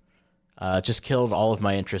gone. Just killed all of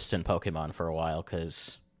my interest in Pokemon for a while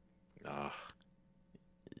because Ugh.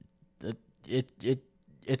 it, it it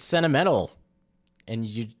it's sentimental, and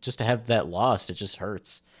you just to have that lost, it just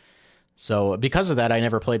hurts. So because of that, I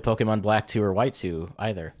never played Pokemon Black 2 or White 2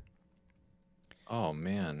 either. Oh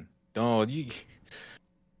man. Oh, you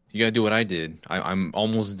gotta do what I did. I'm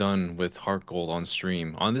almost done with Heart Gold on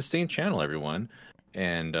stream on this same channel, everyone,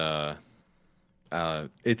 and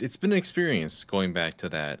it's been an experience going back to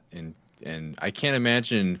that, and I can't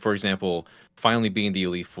imagine, for example, finally being the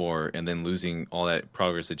Elite Four and then losing all that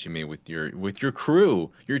progress that you made with your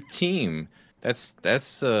crew, your team. It's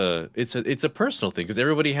a personal thing because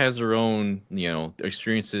everybody has their own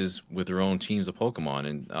experiences with their own teams of Pokemon,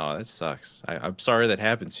 and that sucks. I'm sorry that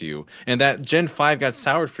happened to you, and that Gen 5 got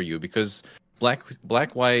soured for you because White,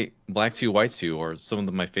 Black 2, White 2 are some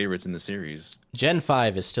of my favorites in the series. Gen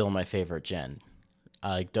 5 is still my favorite gen.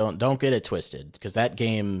 Don't get it twisted, because that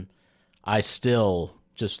game, I still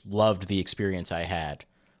just loved the experience I had.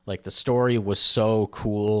 Like, the story was so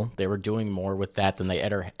cool. They were doing more with that than they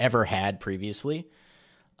ever had previously,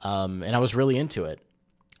 and I was really into it.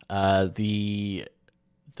 The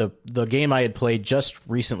game I had played just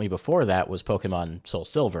recently before that was Pokemon Soul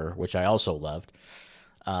Silver, which I also loved.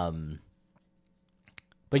 But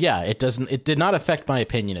yeah, it did not affect my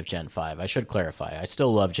opinion of Gen 5. I should clarify. I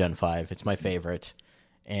still love Gen 5. It's my favorite.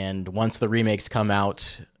 And once the remakes come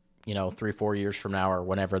out, 3-4 years from now or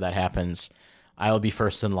whenever that happens, I'll be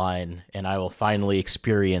first in line and I will finally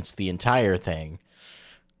experience the entire thing,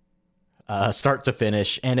 start to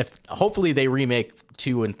finish. And if hopefully they remake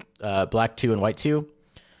Black 2 and White 2,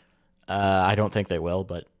 I don't think they will,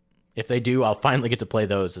 but if they do, I'll finally get to play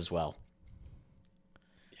those as well.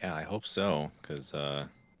 Yeah, I hope so, because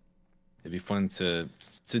it'd be fun to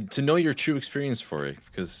know your true experience for it.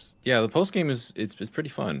 Because yeah, the post game it's pretty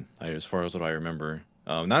fun, as far as what I remember.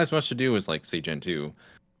 Not as much to do as like say Gen 2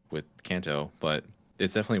 with Kanto, but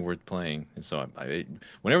it's definitely worth playing. And so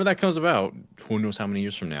whenever that comes about, who knows how many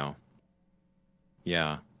years from now?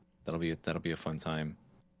 Yeah, that'll be a fun time.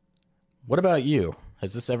 What about you?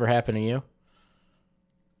 Has this ever happened to you?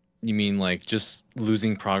 You mean like just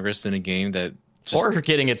losing progress in a game that just Or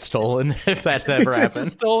getting it stolen, if that ever happened?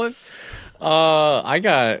 stolen? I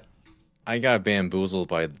got bamboozled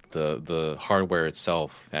by the hardware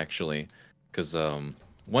itself, actually, because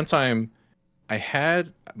one time I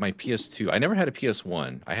had my PS2. I never had a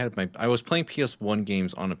PS1. I was playing PS1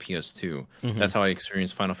 games on a PS2. Mm-hmm. That's how I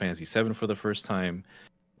experienced Final Fantasy VII for the first time.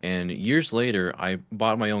 And years later, I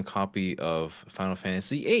bought my own copy of Final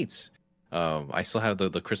Fantasy VIII. I still have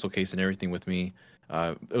the crystal case and everything with me.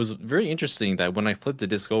 It was very interesting that when I flipped the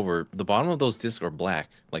disc over, the bottom of those discs are black.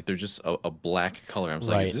 Like they're just a black color. I was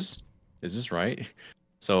like, is this right?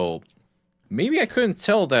 So maybe I couldn't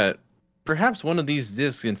tell that perhaps one of these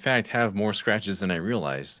discs, in fact, have more scratches than I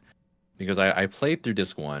realized. Because I played through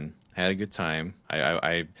disc 1, had a good time.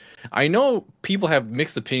 I know people have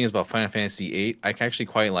mixed opinions about Final Fantasy VIII. I actually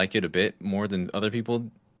quite like it a bit more than other people.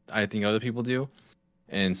 I think other people do.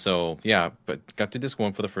 And so, yeah, but got to disc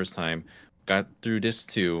 1 for the first time. Got through disc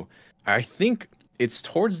 2. I think it's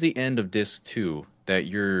towards the end of disc 2 that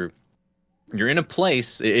you're in a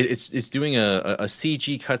place. It's doing a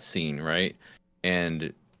CG cutscene, right?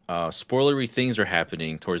 And spoilery things are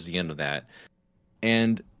happening towards the end of that.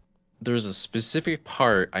 And there's a specific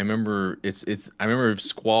part I remember. I remember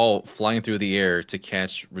Squall flying through the air to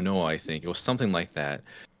catch Renoa. I think it was something like that,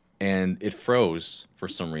 and it froze for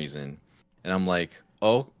some reason. And I'm like,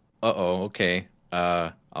 oh, okay.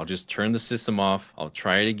 I'll just turn the system off. I'll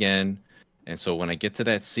try it again. And so when I get to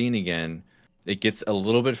that scene again, it gets a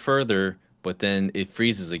little bit further, but then it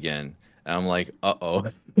freezes again. And I'm like,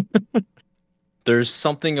 there was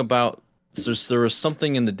something in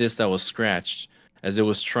the disc that was scratched as it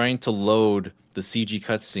was trying to load the CG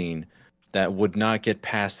cutscene that would not get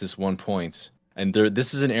past this one point. And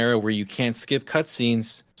this is an era where you can't skip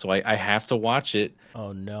cutscenes, so I have to watch it.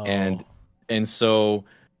 Oh no! And so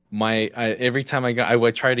every time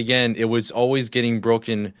I tried again, it was always getting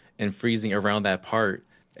broken and freezing around that part,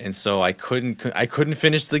 and so I couldn't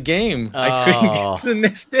finish the game. I couldn't get to the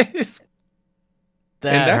next disc.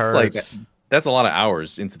 That hurts. That's a lot of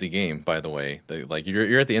hours into the game, by the way. Like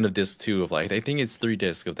you're at the end of disc 2 of like I think it's 3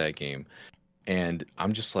 discs of that game, and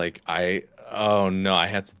I'm just like oh no, I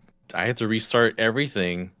had to restart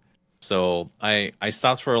everything. So I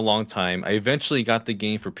stopped for a long time. I eventually got the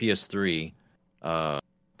game for PS3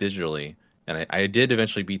 digitally, and I did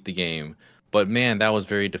eventually beat the game. But man, that was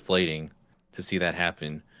very deflating to see that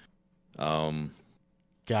happen. God,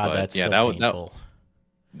 that's so painful.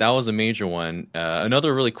 That was a major one.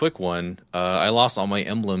 Another really quick one. I lost all my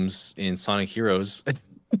emblems in Sonic Heroes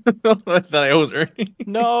that I was earning.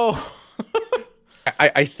 No.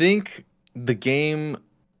 I think the game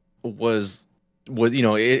was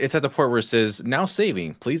it's at the part where it says now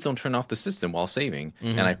saving. Please don't turn off the system while saving.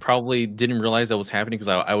 Mm-hmm. And I probably didn't realize that was happening because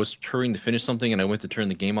I was hurrying to finish something and I went to turn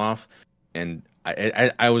the game off, and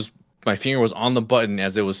I was my finger was on the button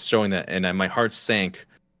as it was showing that, and my heart sank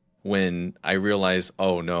when I realized,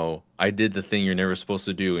 oh no, I did the thing you're never supposed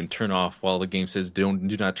to do and turn off while the game says do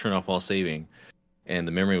not turn off while saving, and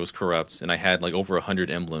the memory was corrupt, and I had like over 100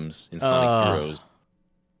 emblems in Sonic Heroes.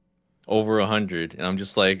 Over 100, and I'm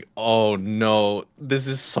just like, oh no, this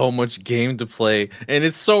is so much game to play, and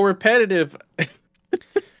it's so repetitive.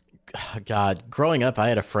 God, growing up, I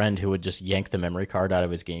had a friend who would just yank the memory card out of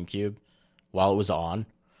his GameCube while it was on.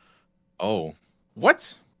 Oh,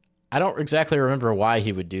 what? I don't exactly remember why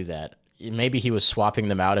he would do that. Maybe he was swapping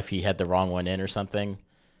them out if he had the wrong one in or something.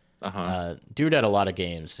 Dude had a lot of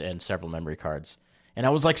games and several memory cards. And I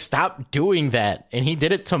was like, stop doing that. And he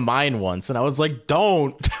did it to mine once. And I was like,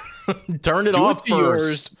 don't. Turn it off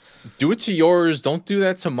first. Do it to yours. Don't do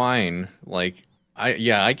that to mine. Like, I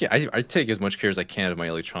take as much care as I can of my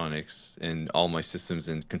electronics and all my systems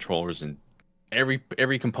and controllers and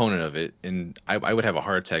every component of it. And I would have a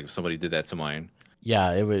heart attack if somebody did that to mine.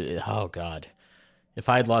 Yeah, it would. Oh, God. If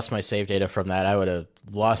I had lost my save data from that, I would have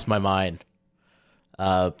lost my mind.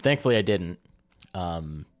 Thankfully, I didn't.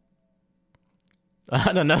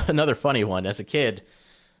 Another funny one. As a kid,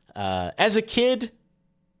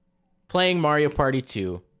 playing Mario Party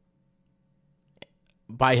 2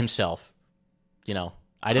 by himself,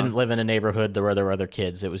 I didn't live in a neighborhood where there were other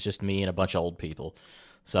kids. It was just me and a bunch of old people.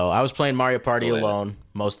 So I was playing Mario Party alone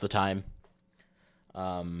most of the time.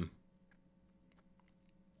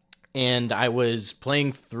 And I was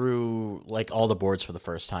playing through like all the boards for the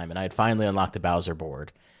first time, and I had finally unlocked the Bowser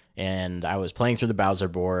board. And I was playing through the Bowser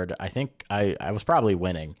board. I think I was probably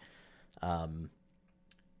winning. And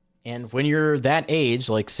when you're that age,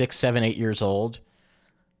 like 6, 7, 8 years old,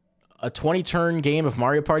 a 20-turn game of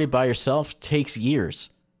Mario Party by yourself takes years.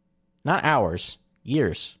 Not hours,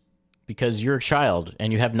 years. Because you're a child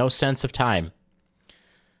and you have no sense of time.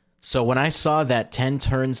 So when I saw that 10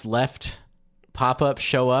 turns left pop-up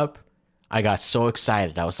show up, I got so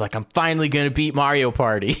excited. I was like, I'm finally going to beat Mario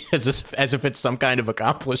Party, as if it's some kind of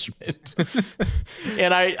accomplishment.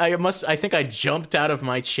 And I think I jumped out of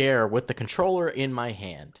my chair with the controller in my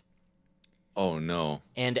hand. Oh, no.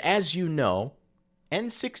 And as you know,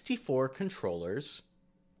 N64 controllers,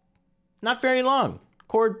 not very long,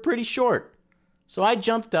 cord pretty short. So I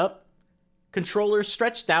jumped up, controller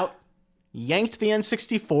stretched out, yanked the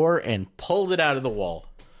N64, and pulled it out of the wall.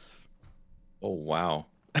 Oh, wow.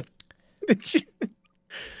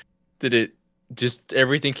 Did it just,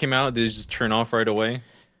 everything came out? Did it just turn off right away?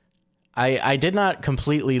 I did not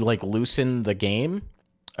completely like loosen the game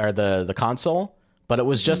or the console, but it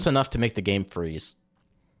was just enough to make the game freeze.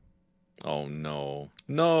 Oh, no.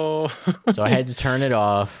 No. So I had to turn it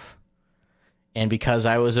off. And because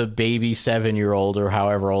I was a baby 7-year-old or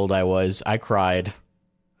however old I was, I cried.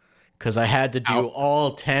 Because I had to do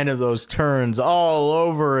all 10 of those turns all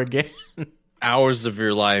over again. Hours of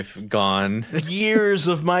your life gone. Years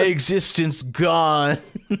of my existence gone.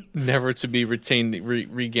 Never to be retained,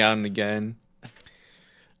 regained again.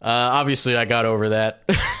 Obviously, I got over that.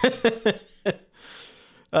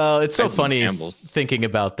 It's so funny thinking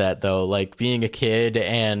about that, though. Like, being a kid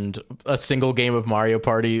and a single game of Mario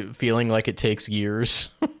Party feeling like it takes years.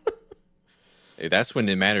 That's when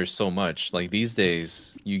it matters so much. Like, these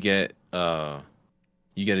days, you get a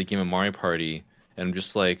game of Mario Party, and I'm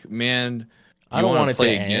just like, man... I don't want it to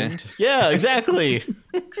end. Yeah, exactly.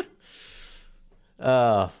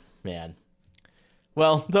 Oh, man.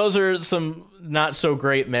 Well, those are some not so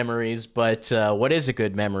great memories, but what is a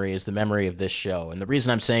good memory is the memory of this show. And the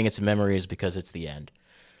reason I'm saying it's a memory is because it's the end.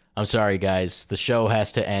 I'm sorry, guys. The show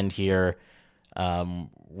has to end here.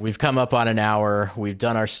 We've come up on an hour. We've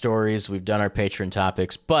done our stories. We've done our patron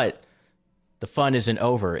topics, but the fun isn't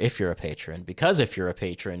over if you're a patron, because if you're a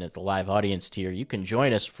patron at the live audience tier, you can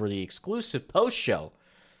join us for the exclusive post show.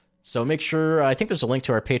 So make sure, I think there's a link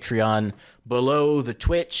to our Patreon below the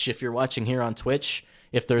Twitch if you're watching here on Twitch.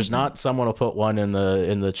 If there's not, someone will put one in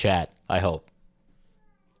the chat, I hope.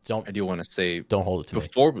 Don't hold it to me.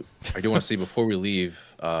 I do want to say before we leave,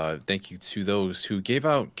 thank you to those who gave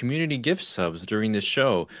out community gift subs during this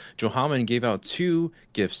show. Johaman gave out 2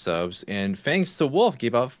 gift subs, and Fangs to Wolf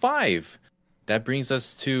gave out 5. That brings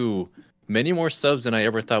us to many more subs than I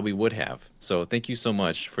ever thought we would have. So thank you so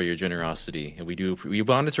much for your generosity, and we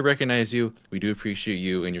wanted to recognize you. We do appreciate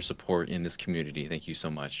you and your support in this community. Thank you so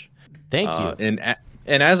much. Thank you.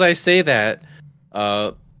 And as I say that,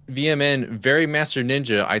 VMN Very Master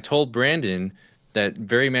Ninja, I told Brandon that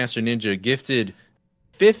Very Master Ninja gifted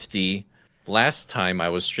 50 last time I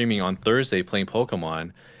was streaming on Thursday playing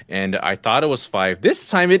Pokemon, and I thought it was 5. This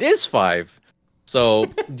time it is 5. So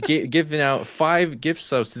giving out 5 gift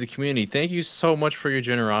subs to the community. Thank you so much for your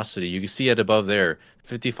generosity. You can see it above there.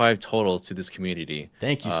 55 total to this community.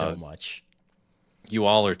 Thank you so much. You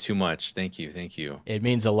all are too much. Thank you. Thank you. It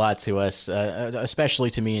means a lot to us, especially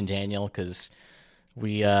to me and Daniel, because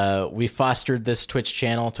we fostered this Twitch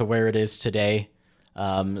channel to where it is today.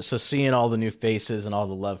 So seeing all the new faces and all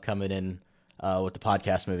the love coming in with the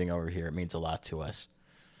podcast moving over here, it means a lot to us.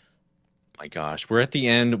 My gosh, we're at the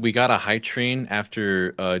end. We got a hype train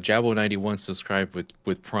after Jabo91 subscribed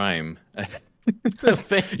with Prime.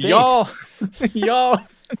 y'all,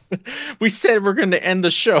 we said we're going to end the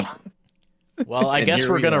show. Well, I guess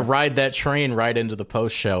we're going to ride that train right into the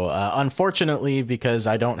post show. Unfortunately, because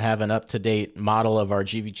I don't have an up-to-date model of our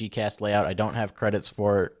GVGcast layout, I don't have credits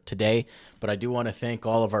for it today, but I do want to thank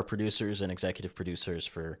all of our producers and executive producers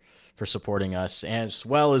for supporting us, as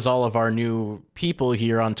well as all of our new people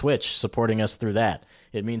here on Twitch supporting us through that.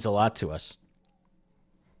 It means a lot to us.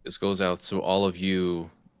 This goes out to all of you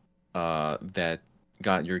that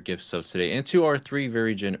got your gift subs today, and to our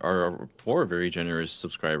 4 very generous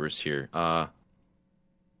subscribers here.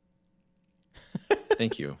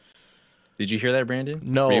 Thank you. Did you hear that, Brandon?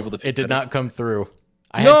 No, it did not come through.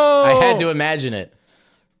 I had to imagine it.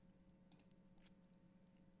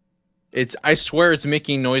 I swear it's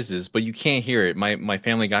making noises, but you can't hear it. My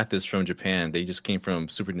family got this from Japan. They just came from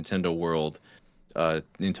Super Nintendo World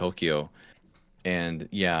in Tokyo. And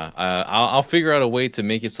yeah, I'll figure out a way to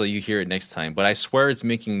make it so you hear it next time. But I swear it's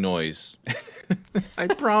making noise. I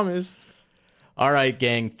promise. All right,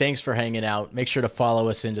 gang. Thanks for hanging out. Make sure to follow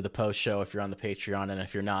us into the post show if you're on the Patreon. And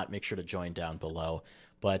if you're not, make sure to join down below.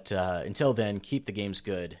 But until then, keep the games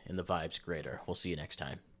good and the vibes greater. We'll see you next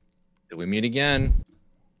time. Till we meet again.